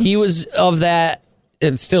wasn't good? He was of that...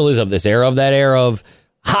 It still is of this era, of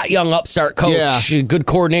hot young upstart coach, good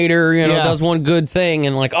coordinator, does one good thing,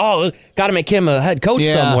 and got to make him a head coach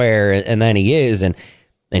somewhere, and then he is, and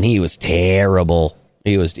he was terrible.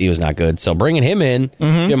 He was not good. So bringing him in,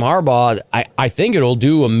 Jim Harbaugh, I think it'll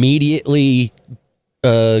do immediately.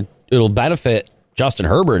 It'll benefit Justin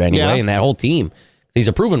Herbert anyway, and that whole team. He's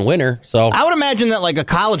a proven winner. So I would imagine that a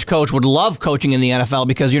college coach would love coaching in the NFL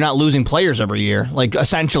because you're not losing players every year.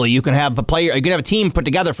 Essentially, you can have a team put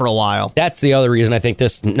together for a while. That's the other reason I think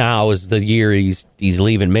this now is the year he's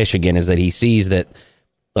leaving Michigan, is that he sees that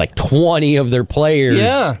 20 of their players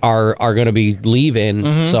are going to be leaving,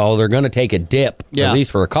 so they're going to take a dip at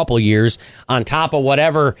least for a couple years on top of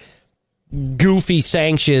whatever goofy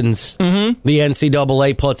sanctions the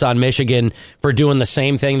NCAA puts on Michigan for doing the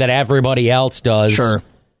same thing that everybody else does. Sure.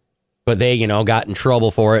 But they, got in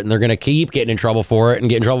trouble for it, and they're going to keep getting in trouble for it and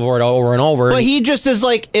get in trouble for it over and over. But he just is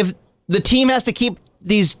if the team has to keep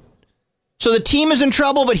these... So the team is in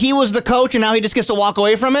trouble, but he was the coach, and now he just gets to walk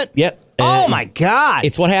away from it? Yep. Oh, my God.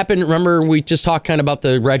 It's what happened. Remember, we just talked kind of about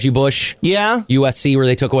the Reggie Bush USC where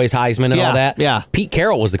they took away his Heisman and all that? Yeah. Pete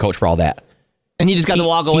Carroll was the coach for all that. And he just got to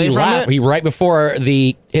walk away from it? Right before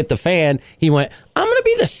the hit the fan, he went, I'm going to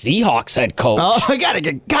be the Seahawks head coach. Oh, I got to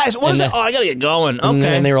get... Guys, what is it? I got to get going.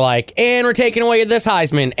 Okay. And they were like, and we're taking away this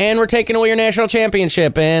Heisman, and we're taking away your national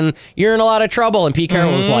championship, and you're in a lot of trouble. And Pete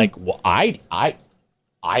Carroll was like, well, I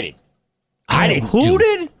didn't. I didn't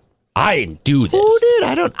do this. Who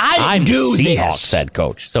did? I'm the Seahawks head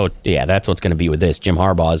coach. So, that's what's going to be with this. Jim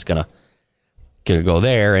Harbaugh is going to go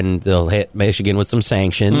there, and they'll hit Michigan with some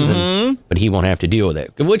sanctions, but he won't have to deal with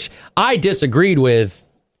it, which I disagreed with.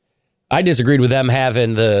 I disagreed with them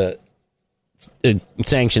having the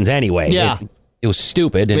sanctions anyway. Yeah. It was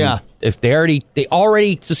stupid. And if they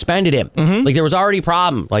already suspended him. There was already a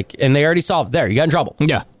problem. And they already solved there. You got in trouble.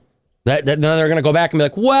 Yeah. Now they're going to go back and be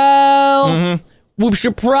like, well, we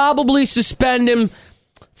should probably suspend him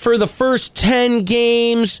for the first 10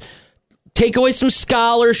 games, take away some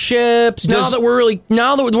scholarships. Now that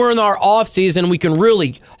we're in our off season, we can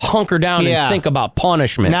really hunker down and think about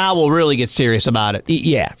punishments. Now we'll really get serious about it.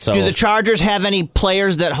 Yeah. So do the Chargers have any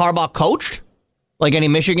players that Harbaugh coached? Like any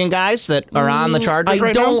Michigan guys that are on the Chargers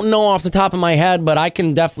right now? I don't know off the top of my head, but I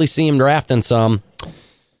can definitely see him drafting some.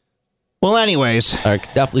 Well, anyways. I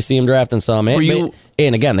could definitely see him drafting some. And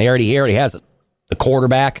again, he already has the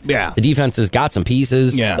quarterback. Yeah. The defense has got some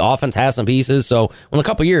pieces. Yeah. The offense has some pieces. So in a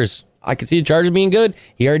couple years, I could see the Chargers being good.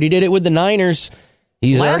 He already did it with the Niners.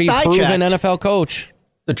 He's already a proven NFL coach.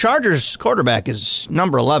 The Chargers quarterback is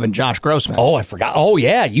number 11, Josh Grossman. Oh, I forgot. Oh,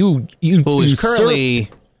 yeah. Who is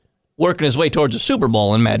currently working his way towards a Super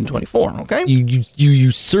Bowl in Madden 24, okay? You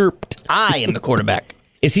usurped. I am the quarterback.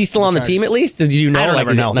 Is he still on the team at least? Did you know? I don't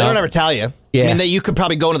ever know. They don't ever tell you. Yeah. I mean, you could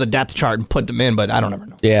probably go to the depth chart and put them in, but I don't ever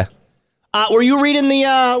know. Yeah. Were you reading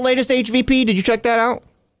the latest HVP? Did you check that out?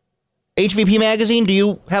 HVP magazine? Do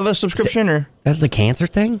you have a subscription? Or that's the cancer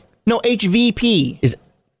thing? No, HVP. Is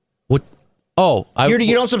what? Oh,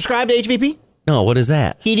 you don't subscribe to HVP? No, what is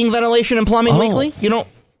that? Heating, Ventilation, and Plumbing Weekly? You don't?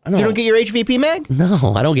 You don't get your HVP mag?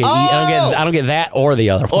 No, I don't get. I don't get that or the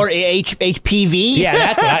other one. Or HPV?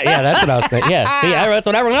 Yeah, that's what I was thinking. Yeah, see, that's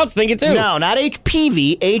what everyone else is thinking too. No, not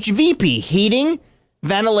HPV, HVP, Heating,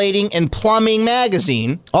 Ventilating, and Plumbing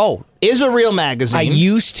Magazine. Oh. Is a real magazine. I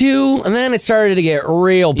used to, and then it started to get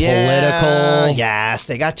real political. Yes,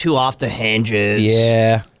 they got too off the hinges.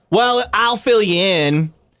 Yeah. Well, I'll fill you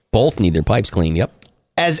in. Both need their pipes cleaned, yep.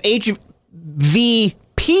 As HVP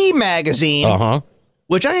magazine,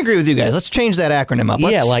 which I agree with you guys. Let's change that acronym up.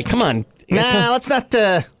 Come on. Nah, let's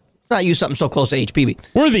not use something so close to HPV.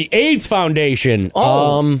 We're the AIDS Foundation.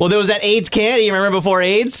 Well, there was that AIDS candy. You remember before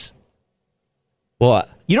AIDS? What?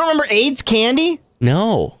 You don't remember AIDS candy?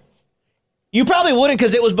 No. You probably wouldn't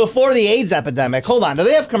because it was before the AIDS epidemic. Hold on. Do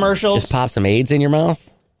they have commercials? Just pop some AIDS in your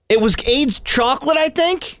mouth? It was AIDS chocolate, I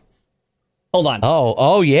think. Hold on.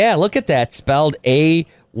 Oh, yeah. Look at that. Spelled AYDS.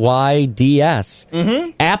 Mm-hmm.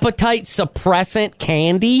 Appetite suppressant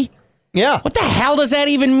candy? Yeah. What the hell does that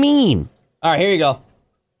even mean? All right, here you go.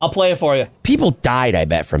 I'll play it for you. People died, I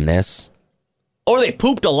bet, from this. Or they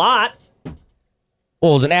pooped a lot.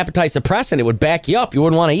 Well, as an appetite suppressant, it would back you up. You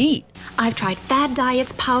wouldn't want to eat. I've tried fad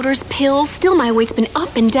diets, powders, pills. Still, my weight's been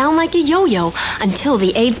up and down like a yo-yo until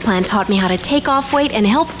the AIDS plan taught me how to take off weight and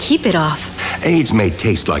help keep it off. AIDS may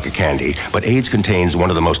taste like a candy, but AIDS contains one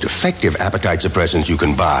of the most effective appetite suppressants you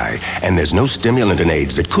can buy. And there's no stimulant in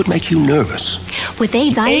AIDS that could make you nervous. With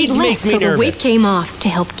AIDS, I ate less, so the weight came off. To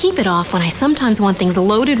help keep it off when I sometimes want things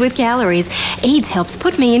loaded with calories, AIDS helps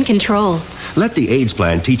put me in control. Let the AIDS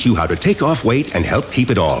plan teach you how to take off weight and help keep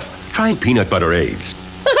it off. Try peanut butter AIDS.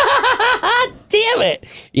 Damn it.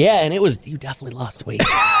 Yeah, and you definitely lost weight.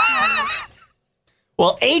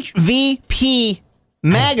 Well, HVP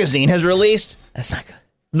magazine has released That's not good.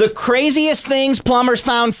 the craziest things plumbers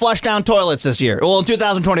found flushed down toilets this year. Well, in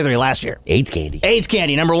 2023, last year. AIDS candy. AIDS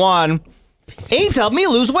candy, number one. AIDS helped me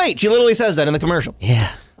lose weight. She literally says that in the commercial.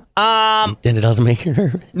 Yeah. Then it doesn't make her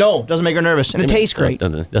nervous. No, doesn't make her nervous. And it tastes great.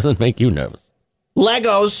 Doesn't make you nervous.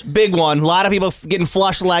 Legos, big one. A lot of people getting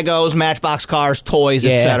flushed Legos, Matchbox cars, toys,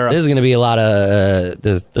 etc. This is going to be a lot of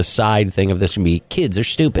the side thing of this would be kids are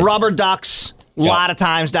stupid. Rubber ducks, a lot of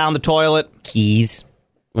times down the toilet. Keys.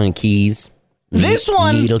 This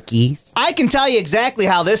one, Needle keys. I can tell you exactly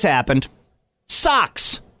how this happened.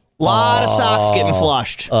 Socks. A lot of socks getting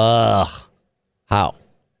flushed. Ugh. How?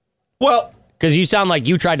 Well, because you sound like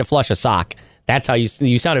you tried to flush a sock. That's how you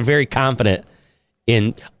sounded very confident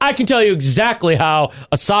in. I can tell you exactly how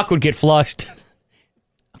a sock would get flushed.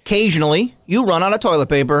 Occasionally, you run out of toilet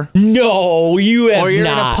paper. No, you have not. Or you're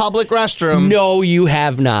in a public restroom. No, you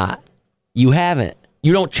have not. You haven't.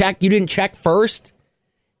 You don't check. You didn't check first.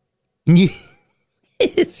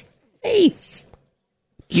 His face.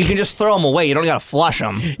 You can just throw them away. You don't got to flush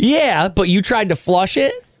them. Yeah, but you tried to flush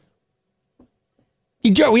it.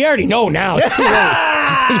 We already know now. It's too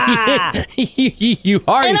late. you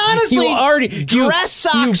already. And honestly, dress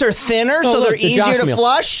socks are thinner, so they're easier to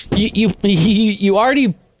flush. You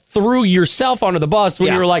already threw yourself under the bus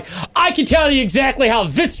when you were like, I can tell you exactly how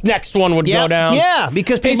this next one would go down. Yeah,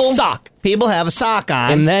 because people have a sock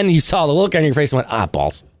on. And then you saw the look on your face and went,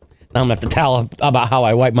 balls. Now I'm going to have to tell about how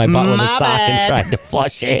I wiped my butt with a sock and tried to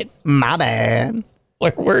flush it. My bad.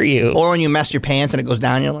 Where were you? Or when you mess your pants and it goes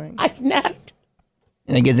down your leg. I snapped.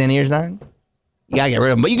 And it gets in your sock. You got to get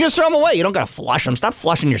rid of them. But you can just throw them away. You don't got to flush them. Stop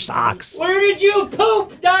flushing your socks. Where did you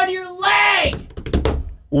poop down your leg?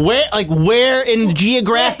 Where in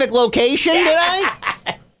geographic location did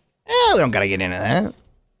I? We don't got to get into that. Was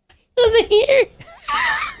it here?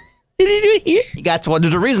 Did you do it here?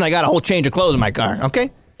 There's a reason I got a whole change of clothes in my car,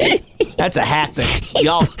 okay? That's a hack that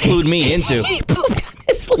y'all clued me into. He pooped on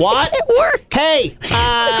his leg What? at work. Hey,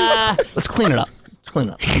 let's clean it up. Come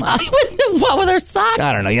on. What with our socks?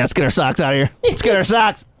 I don't know. Yeah, let's get our socks out of here. Let's get our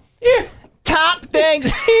socks. Here. Top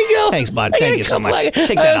things. Here you go. Thanks, bud. Thank you so much.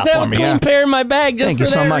 Take I that just off have for a me. clean pair in my bag just for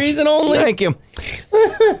that reason only. Thank you.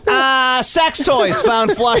 Sex toys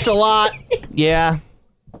found flushed a lot. Yeah,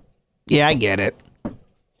 I get it.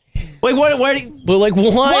 Wait, where do you... But why?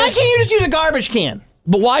 Why can't you just use a garbage can?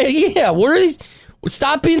 But why? Yeah, what are these...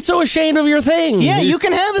 Stop being so ashamed of your thing. Yeah, you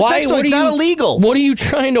can have a sex toy. It's not illegal. What are you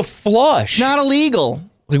trying to flush? Not illegal.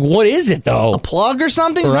 What is it, though? A plug or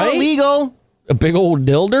something? It's not illegal. A big old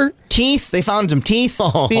dilder? Teeth. They found some teeth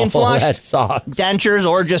being flushed. That sucks. Dentures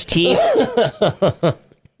or just teeth.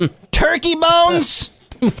 Turkey bones.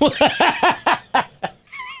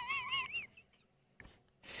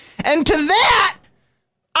 And to that,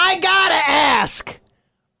 I gotta ask,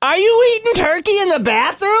 are you eating turkey in the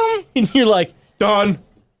bathroom? And you're like, done.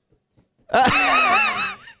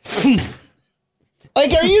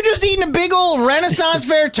 Like, are you just eating a big old Renaissance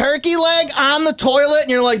Fair turkey leg on the toilet and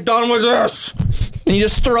you're like, done with this? And you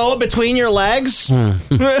just throw it between your legs? Hey,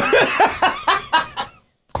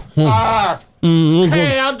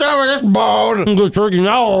 I'm done with this bone. Good turkey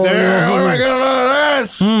now. Yeah, what am I going to do with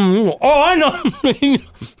this? Oh, I know.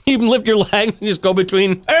 You can lift your leg and just go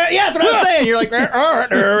between. Yeah, that's what I'm saying. You're like, all right,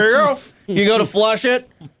 there we go. You go to flush it.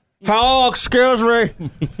 Oh, excuse me.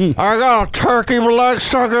 I got a turkey leg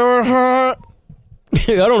stuck in my head.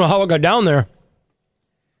 I don't know how it got down there.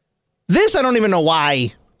 This, I don't even know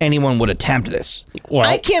why anyone would attempt this. Well,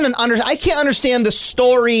 I can't understand the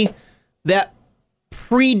story that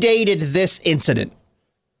predated this incident.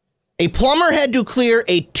 A plumber had to clear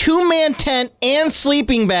a 2-man tent and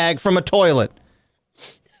sleeping bag from a toilet.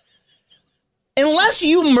 Unless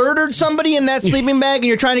you murdered somebody in that sleeping bag and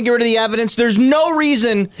you're trying to get rid of the evidence, there's no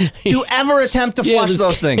reason to ever attempt to flush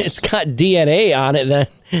those things. It's got DNA on it then.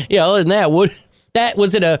 Yeah, other than that,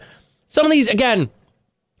 some of these, again,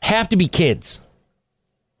 have to be kids.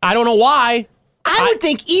 I don't know why. I would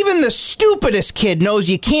think even the stupidest kid knows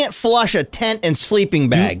you can't flush a tent and sleeping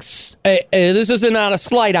bags. This isn't not a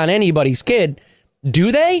slight on anybody's kid.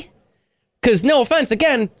 Do they? Because, no offense,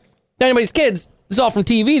 again, anybody's kids, this is all from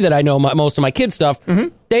TV that I know most of my kids' stuff.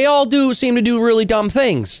 Mm-hmm. They all seem to do really dumb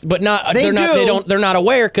things, but they're not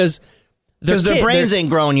aware because their brains ain't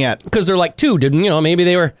grown yet. Because they're like 2, maybe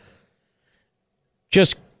they were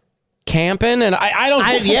just camping, and I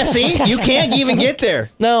don't. Yeah, see, you can't even get there.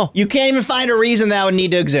 No, you can't even find a reason that would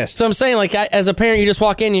need to exist. So I'm saying, like, as a parent, you just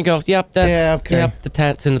walk in, and you go, "Yep, that's the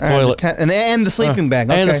tent's in the toilet, and the sleeping bag,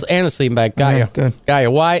 okay. and the sleeping bag." Got you, good. Got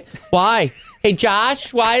you. Why? Hey,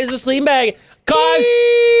 Josh, why is the sleeping bag?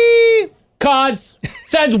 Cause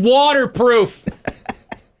says waterproof.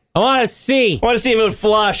 I want to see. Want to see if it would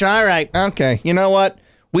flush. All right, okay. You know what?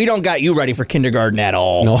 We don't got you ready for kindergarten at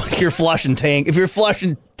all. No. If you're flushing tents,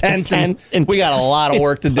 and we got a lot of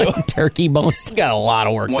work to do. Turkey bones. We got a lot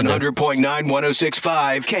of work to do. 100.9,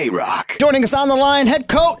 106.5 K-Rock. Joining us on the line, head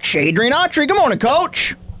coach Adrian Autry. Good morning,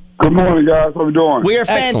 Coach. Good morning, guys. How we doing? We are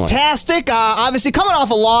fantastic. Obviously, coming off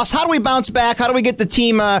a loss, how do we bounce back? How do we get the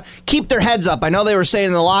team keep their heads up? I know they were saying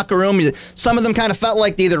in the locker room, some of them kind of felt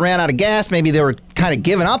like they either ran out of gas, maybe they were kind of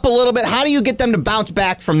giving up a little bit. How do you get them to bounce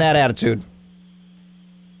back from that attitude?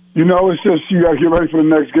 It's just you got to get ready for the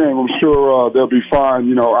next game. I'm sure they'll be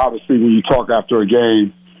fine. Obviously, when you talk after a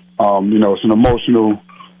game, it's an emotional,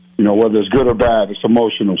 whether it's good or bad, it's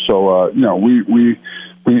emotional. So, we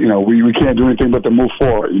can't do anything but to move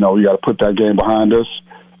forward. We got to put that game behind us.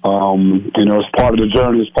 It's part of the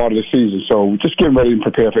journey. It's part of the season. So just getting ready and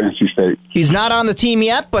prepare for NC State. He's not on the team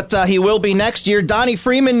yet, but he will be next year. Donnie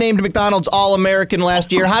Freeman named McDonald's All-American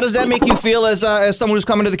last year. How does that make you feel as someone who's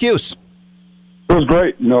coming to the Cuse? It was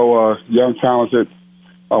great. Young, talented,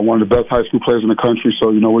 one of the best high school players in the country.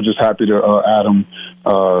 So, we're just happy to add him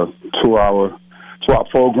to our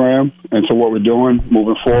program and to what we're doing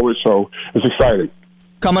moving forward. So it's exciting.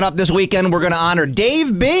 Coming up this weekend, we're going to honor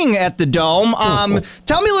Dave Bing at the Dome.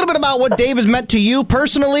 Tell me a little bit about what Dave has meant to you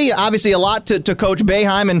personally, obviously a lot to Coach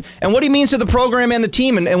Boeheim, and what he means to the program and the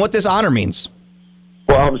team and what this honor means.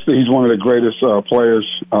 Well, obviously, he's one of the greatest players,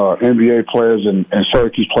 NBA players and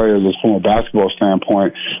Syracuse players from a basketball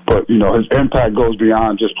standpoint. But, his impact goes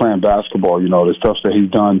beyond just playing basketball. The stuff that he's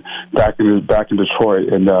done back in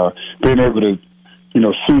Detroit and being able to,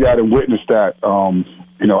 see that and witness that,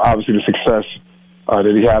 obviously the success that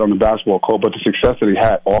he had on the basketball court, but the success that he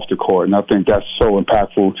had off the court. And I think that's so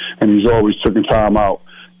impactful. And he's always taking time out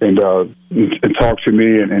and talk to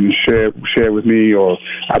me and share with me, or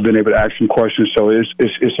I've been able to ask him questions. So he's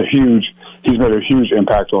made a huge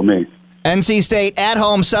impact on me. NC State at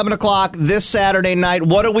home, 7:00 this Saturday night.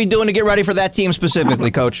 What are we doing to get ready for that team specifically,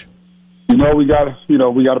 Coach? We got to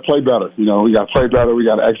play better. We got to play better. We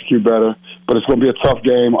got to execute better. But it's going to be a tough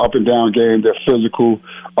game, up and down game. They're physical.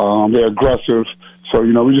 They're aggressive. So,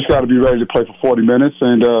 we just got to be ready to play for 40 minutes.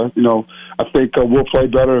 And, I think we'll play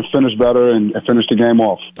better and finish better and finish the game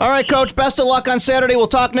off. All right, Coach. Best of luck on Saturday. We'll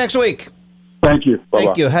talk next week. Thank you. Bye-bye.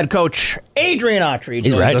 Thank you. Head coach Adrian Autry.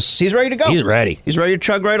 He's ready. He's ready to go. He's ready. He's ready to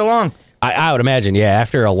chug right along. I would imagine,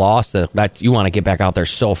 after a loss that you want to get back out there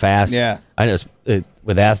so fast. Yeah. I know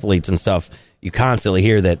with athletes and stuff, you constantly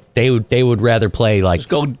hear that they would rather play like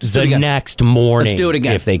the next morning. Let's do it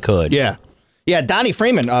again if they could. Yeah. Yeah, Donnie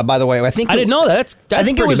Freeman, by the way, I didn't know that. I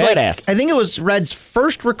think pretty badass. I think it was Red's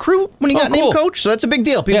first recruit when he got named coach, so that's a big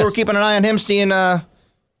deal. People were keeping an eye on him, seeing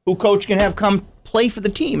who coach can have come play for the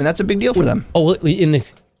team, and that's a big deal for them. Oh, in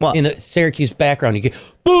the Syracuse background, you get,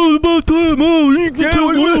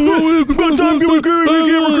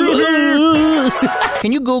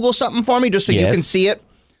 Can you Google something for me just so you can see it?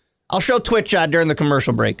 I'll show Twitch during the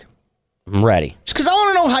commercial break. I'm ready. Just because I want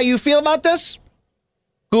to know how you feel about this.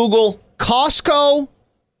 Google Costco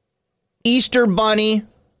Easter Bunny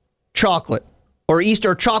chocolate or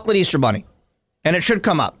chocolate Easter Bunny. And it should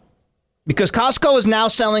come up. Because Costco is now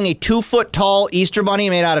selling a 2-foot tall Easter Bunny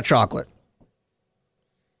made out of chocolate.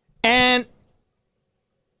 And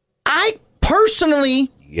I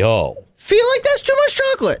personally feel like that's too much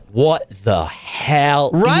chocolate. What the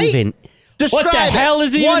hell right? even? Describe what the hell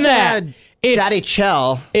is even that? Daddy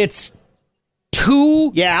Chell. It's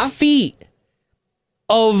 2 feet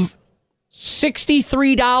of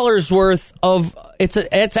 $63 worth of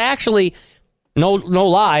it's actually no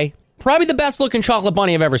lie, probably the best looking chocolate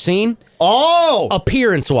bunny I've ever seen. Oh,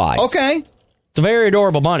 appearance wise. Okay. It's a very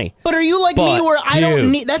adorable bunny. But are you like me where I don't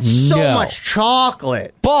need that's so much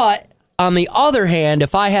chocolate. But on the other hand,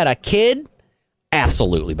 if I had a kid,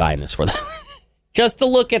 absolutely buying this for them. Just to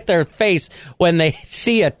look at their face when they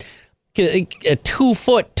see a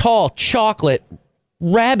 2-foot tall chocolate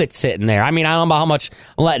rabbit sitting there. I mean, I don't know how much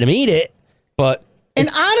I'm letting them eat it, but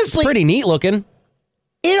honestly, it's pretty neat looking.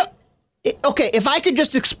 Okay, if I could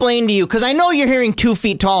just explain to you, because I know you're hearing 2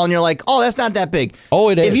 feet tall and you're like, oh, that's not that big. Oh,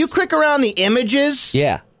 it is. If you click around the images,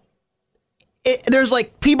 there's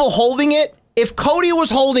like people holding it. If Cody was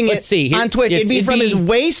holding it on Twitch, it'd be from his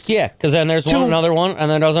waist. Yeah, because then there's another one,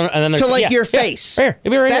 and then there's to like your face. Here,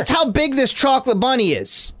 it'd be right That's here. how big this chocolate bunny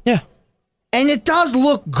is. Yeah, and it does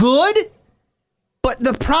look good. But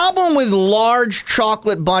the problem with large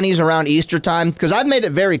chocolate bunnies around Easter time, because I've made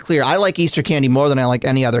it very clear, I like Easter candy more than I like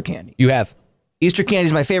any other candy. You have. Easter candy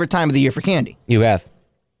is my favorite time of the year for candy. You have.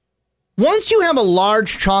 Once you have a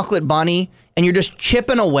large chocolate bunny and you're just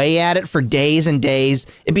chipping away at it for days and days,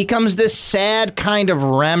 it becomes this sad kind of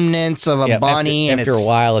remnants of a bunny. After a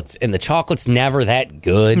while, and the chocolate's never that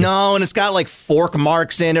good. No, and it's got like fork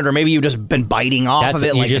marks in it, or maybe you've just been biting off of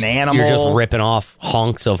it like an animal. You're just ripping off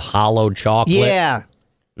hunks of hollowed chocolate. Yeah.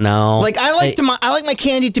 No. Like I like my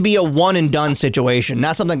candy to be a one and done situation,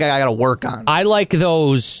 not something I got to work on. I like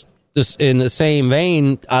those. Just in the same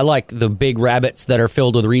vein, I like the big rabbits that are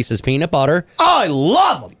filled with Reese's peanut butter. Oh, I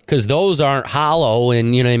love them. Because those aren't hollow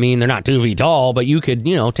and, you know what I mean, they're not 2 feet tall, but you could,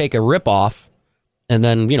 take a rip off and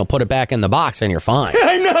then, put it back in the box and you're fine.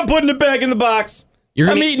 I'm not putting it back in the box.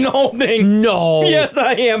 I'm eating the whole thing. No. Yes,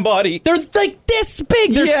 I am, buddy. They're like this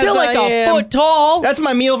big. They're Yes, still like I a am. foot tall. That's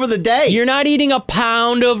my meal for the day. You're not eating a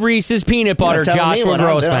pound of Reese's peanut butter, telling me Joshua what I'm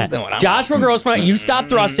Grossman. doing. Joshua Grossman, you stop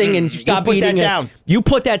thrusting and stop put eating that it. down. You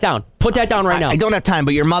put that down. Put that down right now. I don't have time,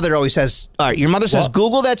 but your mother always says, all right, your mother says, What?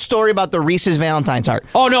 Google that story about the Reese's Valentine's heart.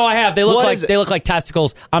 Oh, no, I have. They look What is it? they look like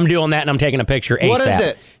testicles. I'm doing that and I'm taking a picture ASAP. What is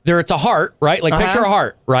it? It's a heart, right? Like picture a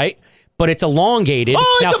heart, right? But it's elongated.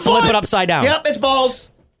 Oh, now it's a flip butt. it upside down. Yep, it's balls.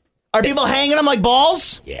 Are people hanging them like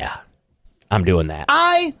balls? Yeah. I'm doing that.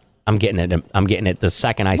 I'm getting it the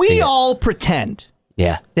second I see it. We all pretend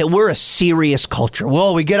that we're a serious culture.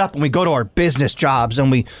 Well, we get up and we go to our business jobs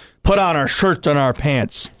and we put on our shirts and our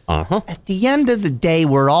pants. Uh-huh. At the end of the day,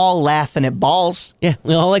 we're all laughing at balls. Yeah,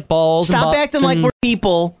 we all like balls. Stop and acting like we're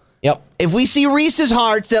people. Yep. If we see Reese's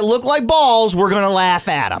hearts that look like balls, we're going to laugh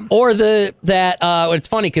at them. Or it's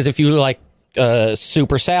funny because if you like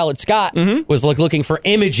Super Salad Scott was like looking for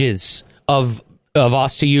images of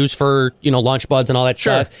us to use for lunch buds and all that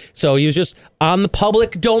stuff. So he was just on the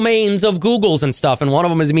public domains of Google's and stuff, and one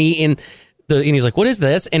of them is me and he's like, "What is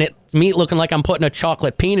this?" And it's me looking like I'm putting a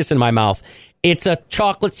chocolate penis in my mouth. It's a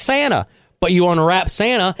chocolate Santa, but you unwrap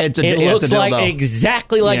Santa, it looks like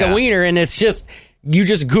exactly like a wiener, and it's just. You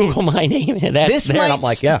just Google my name, and that's there. And I'm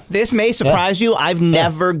like, yeah. This may surprise you. I've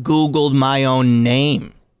never Googled my own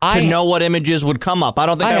name to know what images would come up. I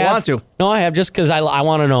don't think I want to. No, I have just because I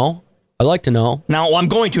want to know. I like to know. Now, I'm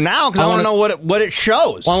going to now because I want to know what it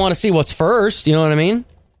shows. Well, I want to see what's first. You know what I mean?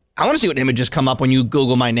 I want to see what images come up when you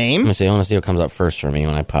Google my name. Let me see. I want to see what comes up first for me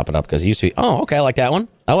when I pop it up because it used to be, oh, okay, I like that one.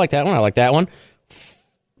 I like that one. I like that one.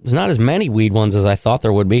 There's not as many weed ones as I thought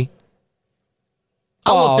there would be.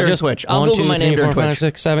 I'll look there Twitch. I'll Google my name during Twitch. 5,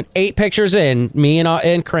 6, 7, 8 pictures in. Me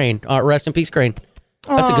and Crane. Rest in peace, Crane.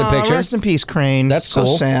 That's a good picture. Rest in peace, Crane. That's cool.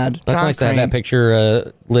 So sad. That's nice to have that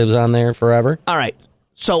picture lives on there forever. All right.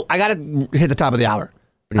 So I got to hit the top of the hour.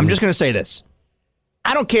 I'm just going to say this.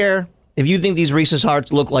 I don't care if you think these Reese's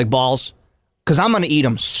Hearts look like balls, because I'm going to eat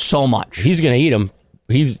them so much. He's going to eat them.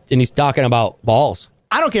 He's talking about balls.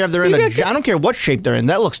 I don't care if they're I don't care what shape they're in.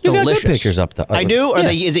 That looks delicious. You got good pictures up there. I do?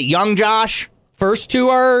 Is it young Josh? First two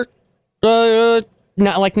are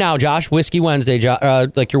not like now, Josh. Whiskey Wednesday,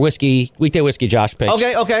 like your weekday whiskey, Josh picks.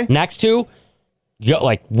 Okay. Next two,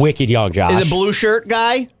 like wicked young Josh. Is it blue shirt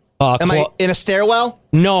guy? Am I in a stairwell?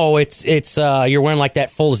 No, it's you're wearing like that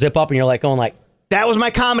full zip up, and you're like going like That was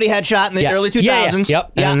my comedy headshot in the early 2000s.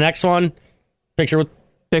 Yep. And the next one, picture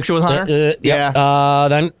with Hunter.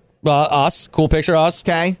 Then us. Cool picture of us.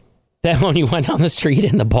 Okay. That one you went down the street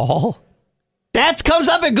in the ball. That comes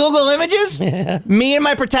up in Google Images? Yeah. Me and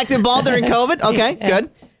my protective ball during COVID? Okay, good.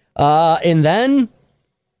 And then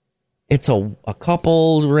it's a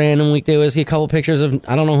couple random weekday. See a couple pictures of,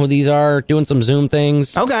 I don't know who these are, doing some Zoom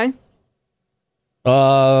things. Okay.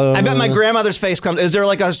 I bet my grandmother's face comes. Is there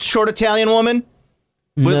like a short Italian woman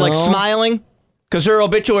with like smiling? Because her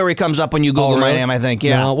obituary comes up when you Google my name, I think.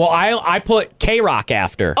 Yeah. No. Well, I put K-Rock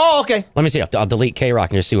after. Oh, okay. Let me see. I'll delete K-Rock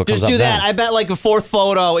and just see what comes up. Just do that. Then. I bet like the fourth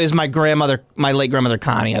photo is my late grandmother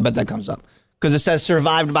Connie. I bet that comes up. Because it says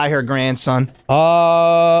survived by her grandson.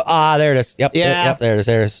 There it is. Yep. Yeah. Yep, there it is.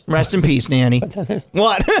 There it is. Rest in peace, Nanny.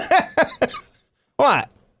 What? What?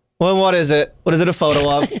 Well, what is it? What is it a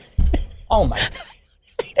photo of? Oh, my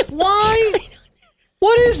God. Why?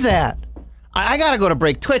 What is that? I got to go to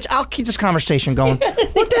break. Twitch, I'll keep this conversation going. What the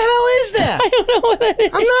hell is that? I don't know what that is.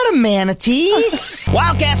 I'm not a manatee.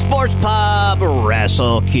 Wildcat Sports Pub,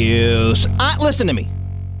 WrestleCuse. Listen to me.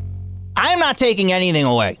 I am not taking anything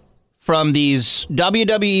away from these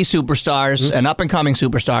WWE superstars and up-and-coming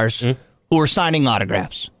superstars who are signing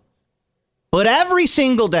autographs. But every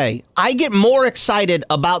single day, I get more excited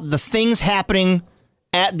about the things happening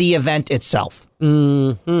at the event itself.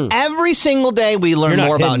 Mm-hmm. Every single day, we learn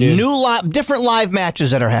more about different live matches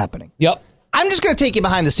that are happening. Yep. I'm just going to take you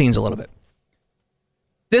behind the scenes a little bit.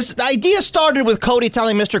 This idea started with Cody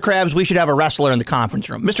telling Mr. Krabs we should have a wrestler in the conference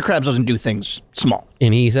room. Mr. Krabs doesn't do things small.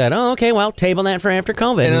 And he said, oh, okay, well, table that for after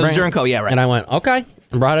COVID. And it was during COVID, yeah, right. And I went, okay.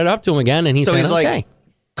 And brought it up to him again, and he said, he's okay. Like,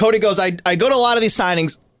 Cody goes, I go to a lot of these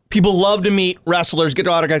signings. People love to meet wrestlers, get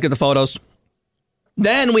their autographs, get the photos.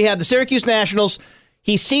 Then we have the Syracuse Nationals.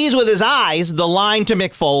 He sees with his eyes the line to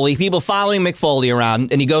Mick Foley, people following Mick Foley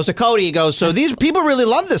around, and he goes to Cody. He goes, so these people really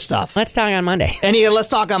love this stuff. Let's talk on Monday. And let's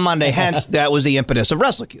talk on Monday. Hence, that was the impetus of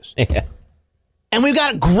WrestleCuse. Yeah. And we've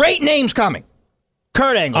got great names coming.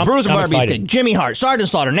 Kurt Angle, Bruiser Barbie, Jimmy Hart, Sergeant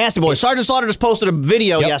Slaughter, Nasty Boy. Sergeant Slaughter just posted a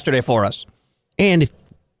video yesterday for us. And if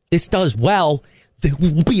this does well, there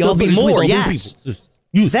will be more, yes.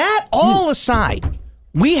 That all aside,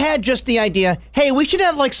 we had just the idea, hey, we should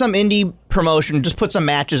have like some indie promotion, just put some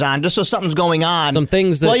matches on, just so something's going on. Some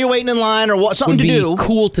things that while you're waiting in line or something to do.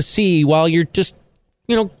 Cool to see while you're just,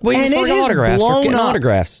 waiting for autographs or getting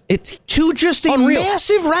autographs. It's to just a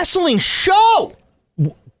massive wrestling show.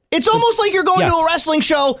 It's almost like you're going to a wrestling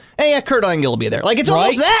show. Hey, Kurt Angle will be there. Like, it's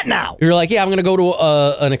almost that now. You're like, yeah, I'm going to go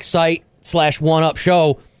to an Excite/1UP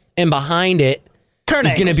show, and behind it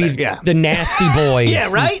is going to be the Nasty Boys.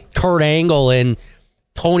 Yeah, right? Kurt Angle and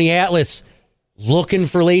Tony Atlas looking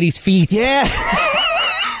for ladies' feet. Yeah.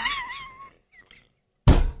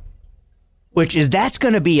 That's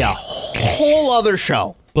going to be a whole other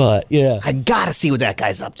show. But, yeah. I got to see what that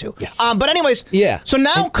guy's up to. Yes. But anyways, yeah. So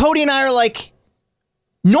now Cody and I are like,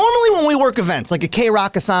 normally when we work events, like a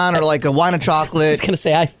K-Rockathon or like a wine and chocolate. I was going to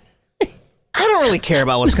say, I don't really care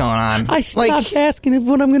about what's going on. I stopped asking if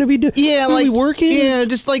what I'm going to be doing. Yeah, are we working?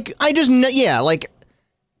 Yeah, like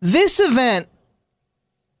this event,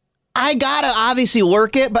 I got to obviously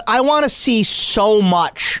work it, but I want to see so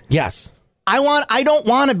much. Yes. I don't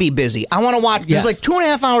want to be busy. I want to watch. There's like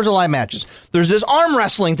 2.5 hours of live matches. There's this arm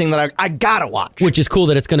wrestling thing that I got to watch. Which is cool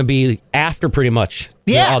that it's going to be after pretty much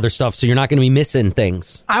the other stuff, so you're not going to be missing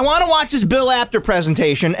things. I want to watch this Bill Apter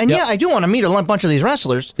presentation, and I do want to meet a bunch of these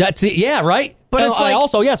wrestlers. That's it. Yeah, right. But it's like,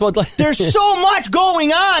 also, yes. Well, there's so much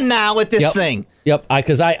going on now with this thing. Yep.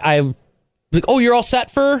 Because I like, oh, you're all set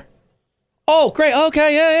for... Oh, great.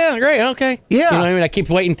 Okay. Yeah. Great. Okay. Yeah. You know what I mean? I keep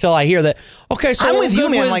waiting until I hear that. Okay. So I'm with you,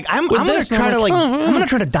 man. Like I'm going to try to I'm going to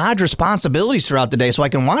try to dodge responsibilities throughout the day so I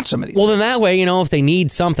can watch some of these. Well, then that way, if they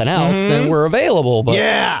need something else, then we're available. But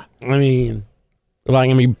yeah. I mean, if I'm going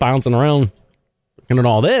to be bouncing around looking at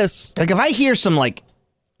all this. Like if I hear some like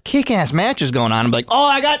kick-ass matches going on, I'm like, oh,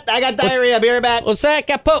 I got diarrhea. Be right back. What's that?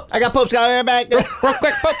 Got poops. I got poops. Got right back. Real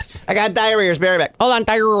quick, poops. I got diarrhea. Be right back. Hold on,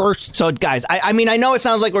 diarrhea. So, guys, I mean, I know it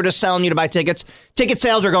sounds like we're just selling you to buy tickets. Ticket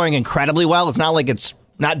sales are going incredibly well. It's not like it's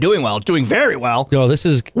not doing well. It's doing very well. No, this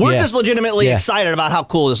is... We're just legitimately excited about how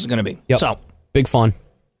cool this is going to be. Yep. So, big fun.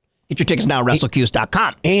 Get your tickets now,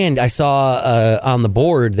 WrestleCuse.com. And I saw on the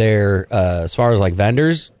board there, as far as like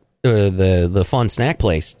vendors, the fun snack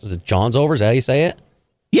place. Is it John's Over? Is that how you say it?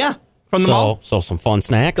 Yeah. From the mall. So some fun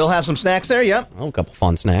snacks. They'll have some snacks there, yep. Oh, a couple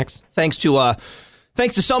fun snacks. Thanks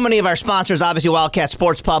to so many of our sponsors, obviously Wildcat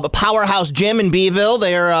Sports Pub, Powerhouse Gym in Beeville.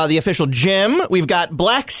 They are the official gym. We've got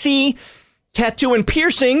Black Sea Tattoo and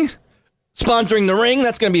Piercing sponsoring the ring.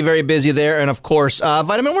 That's going to be very busy there. And, of course,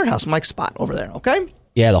 Vitamin Warehouse, Mike's spot over there, okay?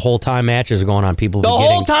 Yeah, the whole time matches are going on. People The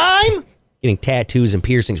whole time? getting tattoos and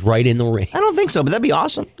piercings right in the ring. I don't think so, but that'd be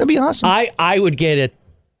awesome. That'd be awesome. I would get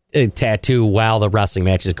a tattoo while the wrestling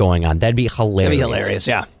match is going on. That'd be hilarious. That'd be hilarious,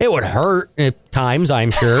 yeah. It would hurt at times,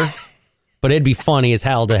 I'm sure. But it'd be funny as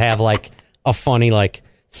hell to have like a funny like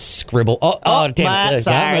scribble. Oh damn it.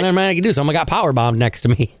 I can do something. I got powerbombed next to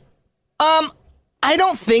me. I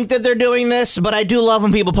don't think that they're doing this, but I do love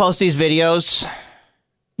when people post these videos.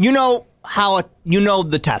 You know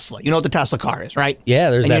the Tesla. You know what the Tesla car is, right? Yeah,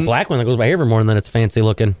 there's that black one that goes by every morning, then it's fancy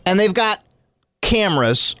looking. And they've got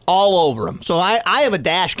cameras all over them. So I have a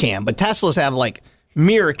dash cam, but Teslas have like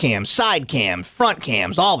mirror cams, side cams, front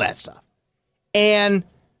cams, all that stuff. And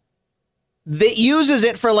it uses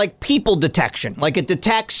it for like people detection. Like it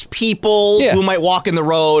detects people who might walk in the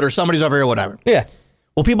road or somebody's over here or whatever. Yeah.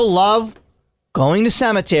 Well, people love going to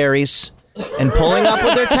cemeteries and pulling up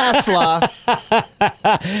with their Tesla,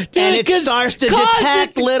 and it starts to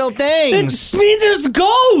detect little things. It means there's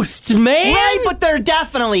ghosts, man. Right, but there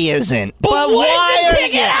definitely isn't. But why is are it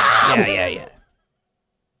picking it up?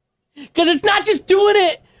 Yeah. Because it's not just doing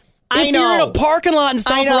it. If you're in a parking lot and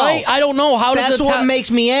stuff, right? I don't know. That's what makes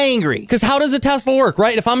me angry. Because how does a Tesla work,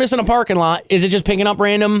 right? If I'm just in a parking lot, is it just picking up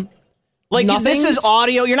random Like, nothings? this is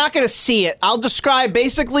audio. You're not going to see it. I'll describe,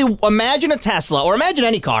 basically, imagine a Tesla, or imagine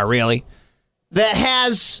any car, really, that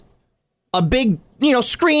has a big,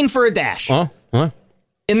 screen for a dash.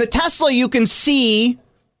 In the Tesla, you can see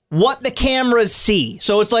what the cameras see.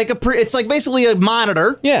 So it's like basically a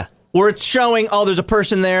monitor. Yeah. Where it's showing, there's a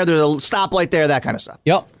person there, there's a stoplight there, that kind of stuff.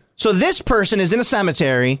 Yep. So this person is in a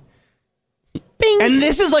cemetery. Bing. And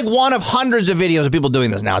this is like one of hundreds of videos of people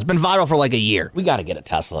doing this now. It's been viral for like a year. We got to get a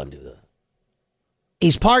Tesla and do this.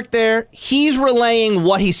 He's parked there. He's relaying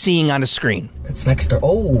what he's seeing on the screen. It's next to...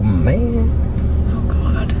 Oh, man. Oh,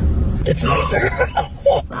 God. It's next to...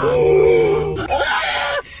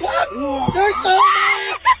 There's so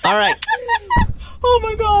many. All right. Oh,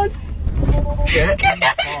 my God.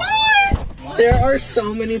 There are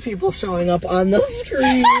so many people showing up on the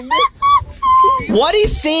screen. What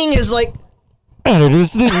he's seeing is like... And it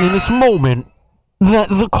is in this moment that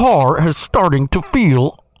the car is starting to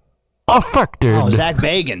feel affected. Oh, Zach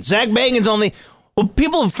Bagans. Zach Bagans only... Well,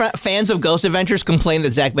 people, fans of Ghost Adventures complain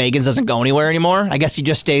that Zach Bagans doesn't go anywhere anymore. I guess he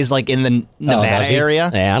just stays, like, in the Nevada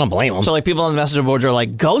area. Yeah, I don't blame him. So, like, people on the messenger boards are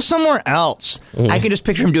like, go somewhere else. I can just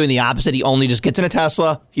picture him doing the opposite. He only just gets in a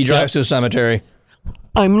Tesla. He drives to a cemetery.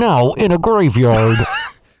 I'm now in a graveyard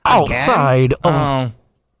outside of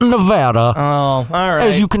Nevada. Oh, all right.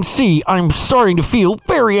 As you can see, I'm starting to feel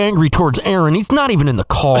very angry towards Aaron. He's not even in the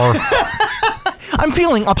car. I'm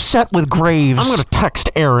feeling upset with Graves. I'm going to text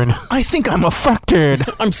Aaron. I think I'm affected.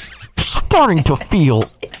 I'm starting to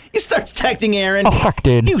feel... He starts texting Aaron.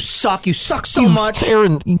 Affected. You suck. You suck so much.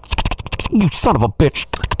 Aaron, you son of a bitch.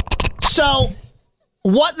 So,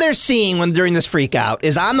 what they're seeing during this freak out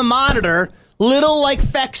is on the monitor, little, like,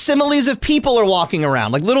 facsimiles of people are walking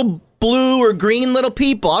around. Like, little blue or green little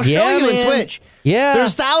people. I'll show you in Twitch. Yeah.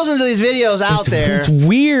 There's thousands of these videos out there. It's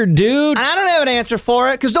weird, dude. And I don't have an answer for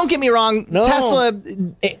it, because don't get me wrong, Tesla,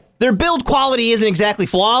 their build quality isn't exactly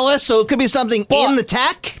flawless, so it could be something in the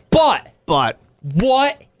tech. But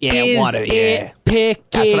what is it picking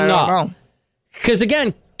That's what I don't up? know. Because,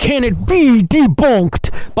 again, can it be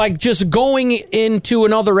debunked by just going into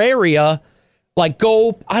another area, like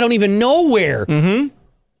I don't even know where. Mm-hmm.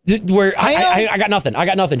 Where I got nothing.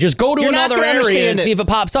 Just go to another area and see if it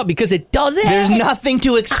pops up, because it doesn't. There's nothing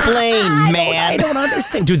to explain, man. I don't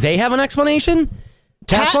understand. Do they have an explanation?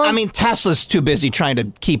 Tesla? Tesla's too busy trying to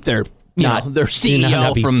keep their their CEO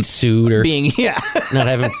not from sued or being not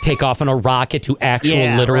having to take off in a rocket to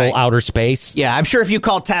actual literal outer space. Yeah, I'm sure if you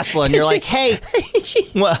call Tesla and you're like, hey,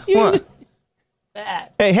 what?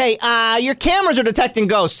 Hey, your cameras are detecting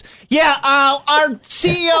ghosts. Yeah, our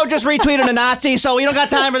CEO just retweeted a Nazi, so we don't got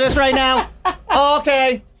time for this right now.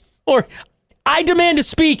 Okay. Or, I demand to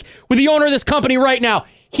speak with the owner of this company right now.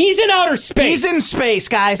 He's in outer space. He's in space,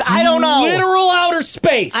 guys. I don't know. Literal outer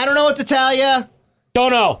space. I don't know what to tell you.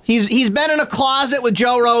 Don't know. He's been in a closet with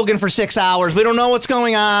Joe Rogan for 6 hours. We don't know what's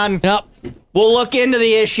going on. Yep. We'll look into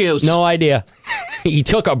the issues. No idea. He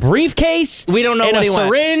took a briefcase. We don't know and what a he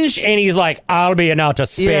syringe, and he's like, "I'll be out to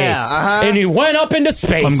space." Yeah, And he went up into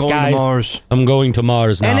space. I'm going guys. to Mars. I'm going to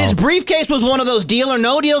Mars now. And his briefcase was one of those deal or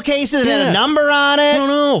no deal cases. It had a number on it. I don't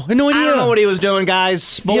know. No idea. I don't know what he was doing,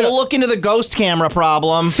 guys. But we'll look into the ghost camera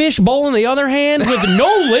problem. Fishbowl in the other hand with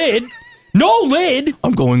no lid. No lid.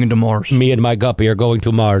 I'm going into Mars. Me and my guppy are going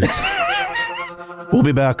to Mars. We'll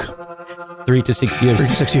be back. 3 to 6 years. 3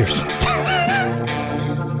 to 6 years.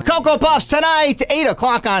 Cocoa Puffs tonight, 8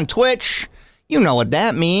 o'clock on Twitch. You know what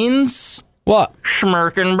that means. What?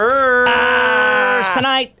 Smirkin' Burrs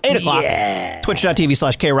tonight, 8 o'clock. Yeah.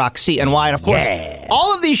 Twitch.tv/KRockCNY. And, of course,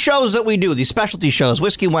 all of these shows that we do, these specialty shows,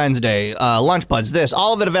 Whiskey Wednesday, Lunch Buds, this,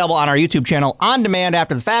 all of it available on our YouTube channel on demand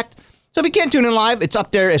after the fact. So if you can't tune in live, it's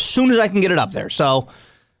up there as soon as I can get it up there. So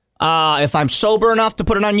if I'm sober enough to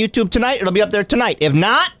put it on YouTube tonight, it'll be up there tonight. If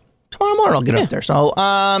not, tomorrow morning I'll get it up there. So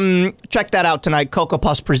check that out tonight. Cocoa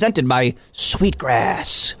Puffs presented by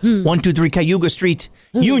Sweetgrass. 123 Cayuga Street,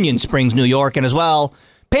 Union Springs, New York. And as well,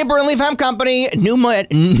 Paper and Leaf Hemp Company, New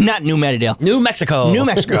Mexico.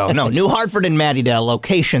 No, New Hartford and Mattydale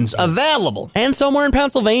locations available. And somewhere in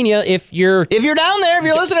Pennsylvania, if you're down there, if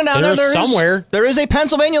you're listening down there, somewhere. There is a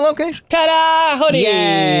Pennsylvania location. Ta-da! Hoodie!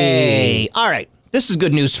 Yay! All right. This is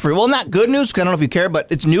good news for you. Well, not good news, because I don't know if you care, but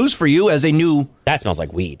it's news for you as a new... That smells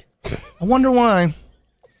like weed. I wonder why.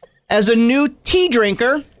 As a new tea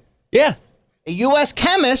drinker, a U.S.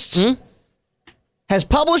 chemist has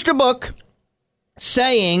published a book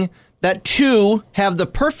saying that to have the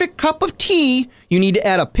perfect cup of tea, you need to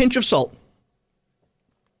add a pinch of salt.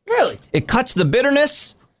 Really? It cuts the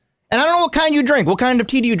bitterness. And I don't know what kind you drink. What kind of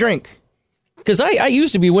tea do you drink? Because I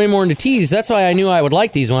used to be way more into teas. That's why I knew I would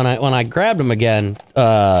like these when I grabbed them again.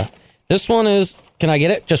 This one is... Can I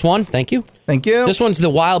get it? Just one? Thank you. Thank you. This one's the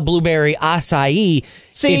wild blueberry acai.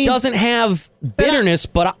 See, it doesn't have bitterness,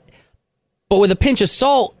 but with a pinch of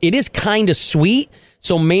salt, it is kind of sweet.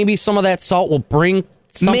 So maybe some of that salt will bring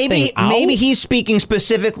something out. Maybe he's speaking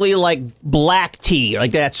specifically like black tea,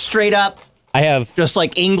 like that straight up. I have just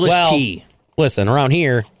like English tea. Listen, around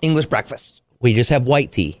here, English breakfast. We just have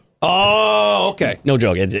white tea. Oh, okay. No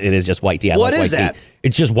joke. It is just white tea. I what love is white that? Tea.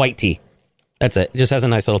 It's just white tea. That's it. It just has a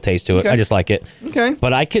nice little taste to it. Okay. I just like it. Okay.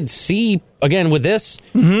 But I could see, again, with this,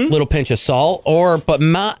 little pinch of salt, but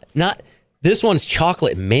not this one's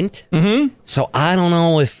chocolate mint. Mm-hmm. So I don't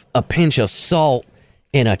know if a pinch of salt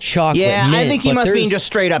in a chocolate mint. Yeah, I think he must mean just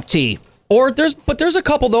straight up tea. Or there's a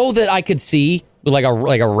couple, though, that I could see, like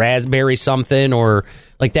a raspberry something, or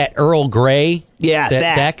like that Earl Grey. Yeah,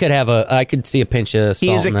 that could have I could see a pinch of salt.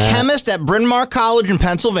 He is a chemist at Bryn Mawr College in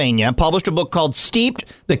Pennsylvania. Published a book called Steeped: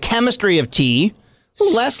 The Chemistry of Tea.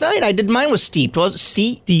 Ooh, last night mine was steeped. Was it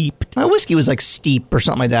steeped? My whiskey was like steep or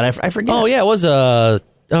something like that. I forget. Oh yeah, it was no,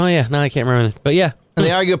 I can't remember. But yeah, and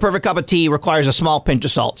they argue a perfect cup of tea requires a small pinch of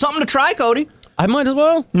salt. Something to try, Cody. I might as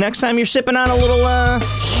well. Next time you're sipping on a little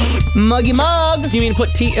muggy mug. You mean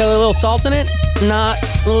put a little salt in it? Not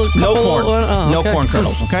no corn. No okay. Corn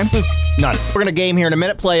kernels. Okay. None. We're gonna game here in a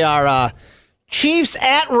minute. Play our Chiefs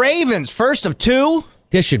at Ravens. First of two.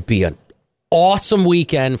 This should be an awesome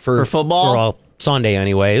weekend for football. For Sunday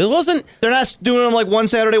anyway. It wasn't. They're not doing them like one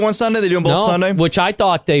Saturday, one Sunday. They're doing both Sunday, which I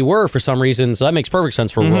thought they were for some reason. So that makes perfect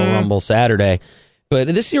sense for Royal Rumble Saturday. But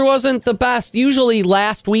this year wasn't the best. Usually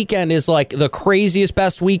last weekend is like the craziest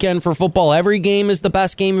best weekend for football. Every game is the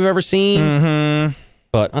best game you've ever seen. Mm-hmm.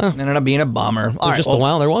 But ended up being a bummer.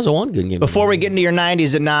 There was a one good game. Before we get into your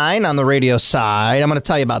 90s at 9 on the radio side, I'm going to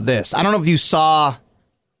tell you about this. I don't know if you saw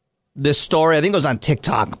this story. I think it was on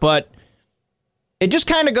TikTok, but it just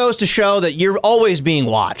kind of goes to show that you're always being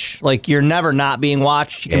watched. Like, you're never not being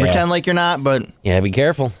watched. You can pretend like you're not, but... Yeah, be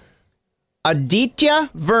careful. Aditya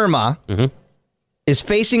Verma is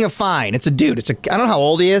facing a fine. It's a dude. I don't know how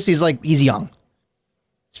old he is. He's young.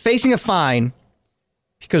 He's facing a fine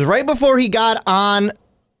because right before he got on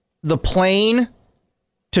the plane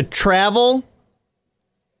to travel,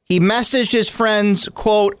 he messaged his friends,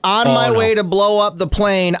 quote, "On my way to blow up the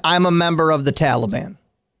plane, I'm a member of the Taliban."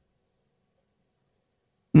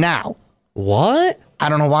 Now. What? I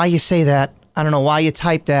don't know why you say that. I don't know why you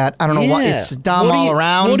type that. I don't know why. It's dumb all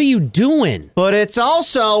around. What are you doing? But it's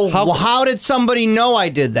also, how did somebody know I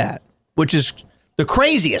did that? Which is the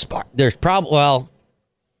craziest part. There's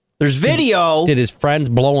there's video. Did his friends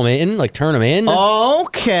blow him in, like turn him in?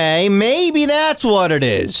 Okay, maybe that's what it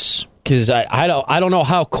is. Because I don't know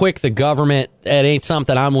how quick the government. It ain't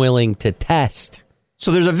something I'm willing to test.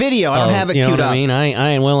 So there's a video. I don't have it queued up. I mean, I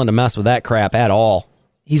ain't willing to mess with that crap at all.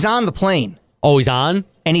 He's on the plane. Oh, he's on?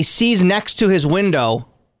 And he sees next to his window,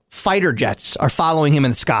 fighter jets are following him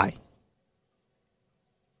in the sky,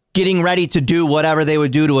 getting ready to do whatever they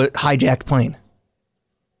would do to a hijacked plane.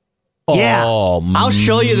 Yeah, I'll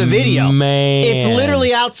show you the video. Man. It's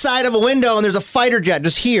literally outside of a window, and there's a fighter jet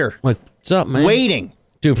just here. What's up, man? Waiting.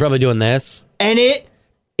 Dude, probably doing this. And it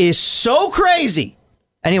is so crazy.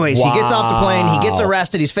 Anyways, he gets off the plane. He gets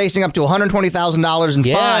arrested. He's facing up to $120,000 in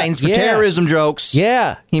fines for terrorism jokes.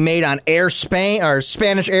 Yeah. He made on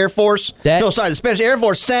Spanish Air Force. The Spanish Air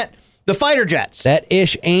Force sent the fighter jets. That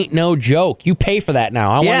ish ain't no joke. You pay for that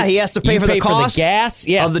now. He has to pay for the cost of the gas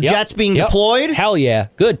of the jets being deployed. Hell yeah.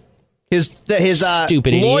 Good. His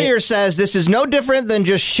Stupid lawyer idiot. says this is no different than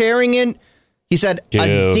just sharing it. He said, Dude,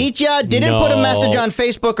 Aditya didn't put a message on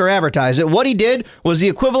Facebook or advertise it. What he did was the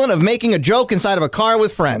equivalent of making a joke inside of a car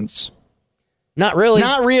with friends. Not really.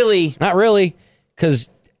 Not really. Not really. Because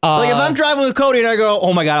like if I'm driving with Cody and I go,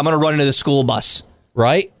 oh my God, I'm going to run into the school bus.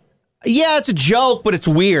 Right? Yeah, it's a joke, but it's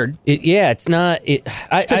weird. It's not. To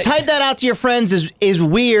type that out to your friends is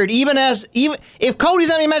weird. Even if Cody's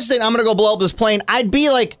on me message saying, I'm going to go blow up this plane, I'd be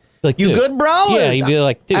like you dude, good, bro? Yeah, you'd be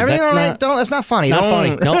like, dude, everything that's all right? not, That's not funny. Not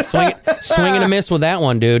funny. No, swing and a miss with that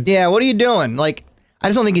one, dude. Yeah, what are you doing? Like, I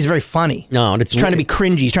just don't think he's very funny. No, it's he's trying to be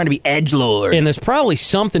cringy. He's trying to be edgelord. And there's probably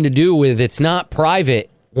something to do with it's not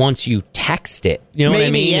private once you text it. You know what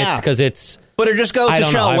I mean? Yeah. It's because it's. But it just goes to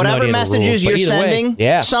show whatever messages you're sending,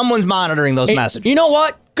 someone's monitoring those messages. You know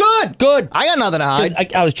what? Good. I got nothing to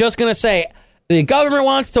hide. I was just going to say, the government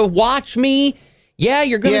wants to watch me. Yeah,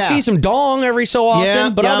 you're going to see some dong every so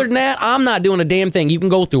often, but other than that, I'm not doing a damn thing. You can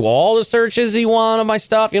go through all the searches you want of my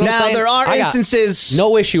stuff. You know what I'm saying? There are instances...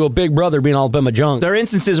 No issue with Big Brother being all up in my junk. There are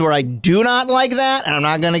instances where I do not like that, and I'm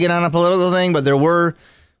not going to get on a political thing, but there were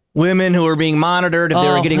women who were being monitored if they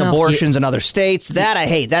were getting abortions in other states. That I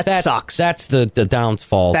hate. That sucks. That's the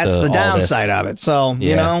downfall. That's the downside of it. So,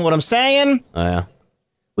 you know what I'm saying? Yeah.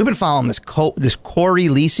 We've been following this Corey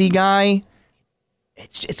Lisi guy.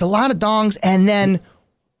 It's a lot of dongs and then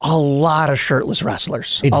a lot of shirtless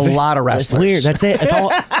wrestlers. It's lot of wrestlers. It's weird. That's it.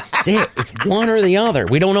 That's it. It's one or the other.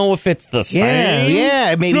 We don't know if it's the same.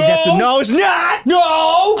 Yeah. Maybe no, it's not. No.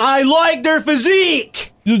 I like their physique.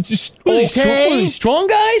 Okay. Strong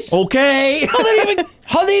guys? Okay.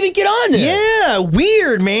 How'd they even get on there? Yeah,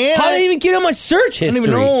 weird, man. How'd they even get on my search history? I don't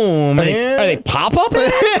even know, man. Are they pop-up?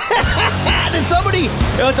 Did somebody...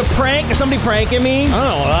 it's a prank? Is somebody pranking me?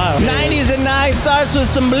 I don't know. 90s at 9 starts with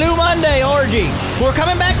some Blue Monday orgy. We're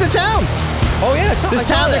coming back to town. Oh, yeah.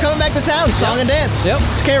 They're coming back to town. Song and dance. Yep.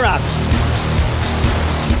 It's K-Rock.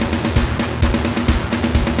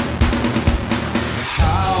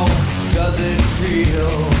 How does it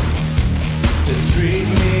feel to treat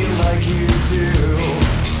me like you do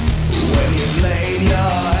when you've laid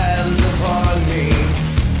your hands upon me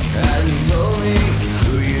and told me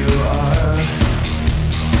who you are?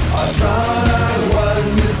 I thought I was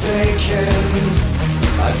mistaken.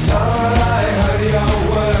 I thought I heard your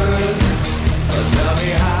words. Tell me,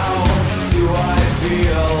 how do I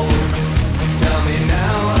feel? Tell me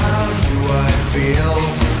now, how do I feel?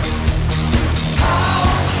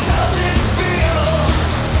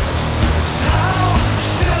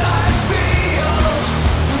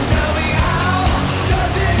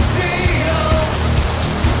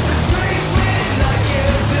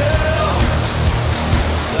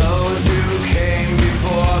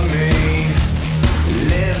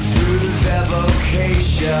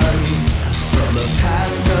 From the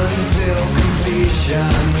past until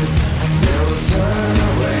completion.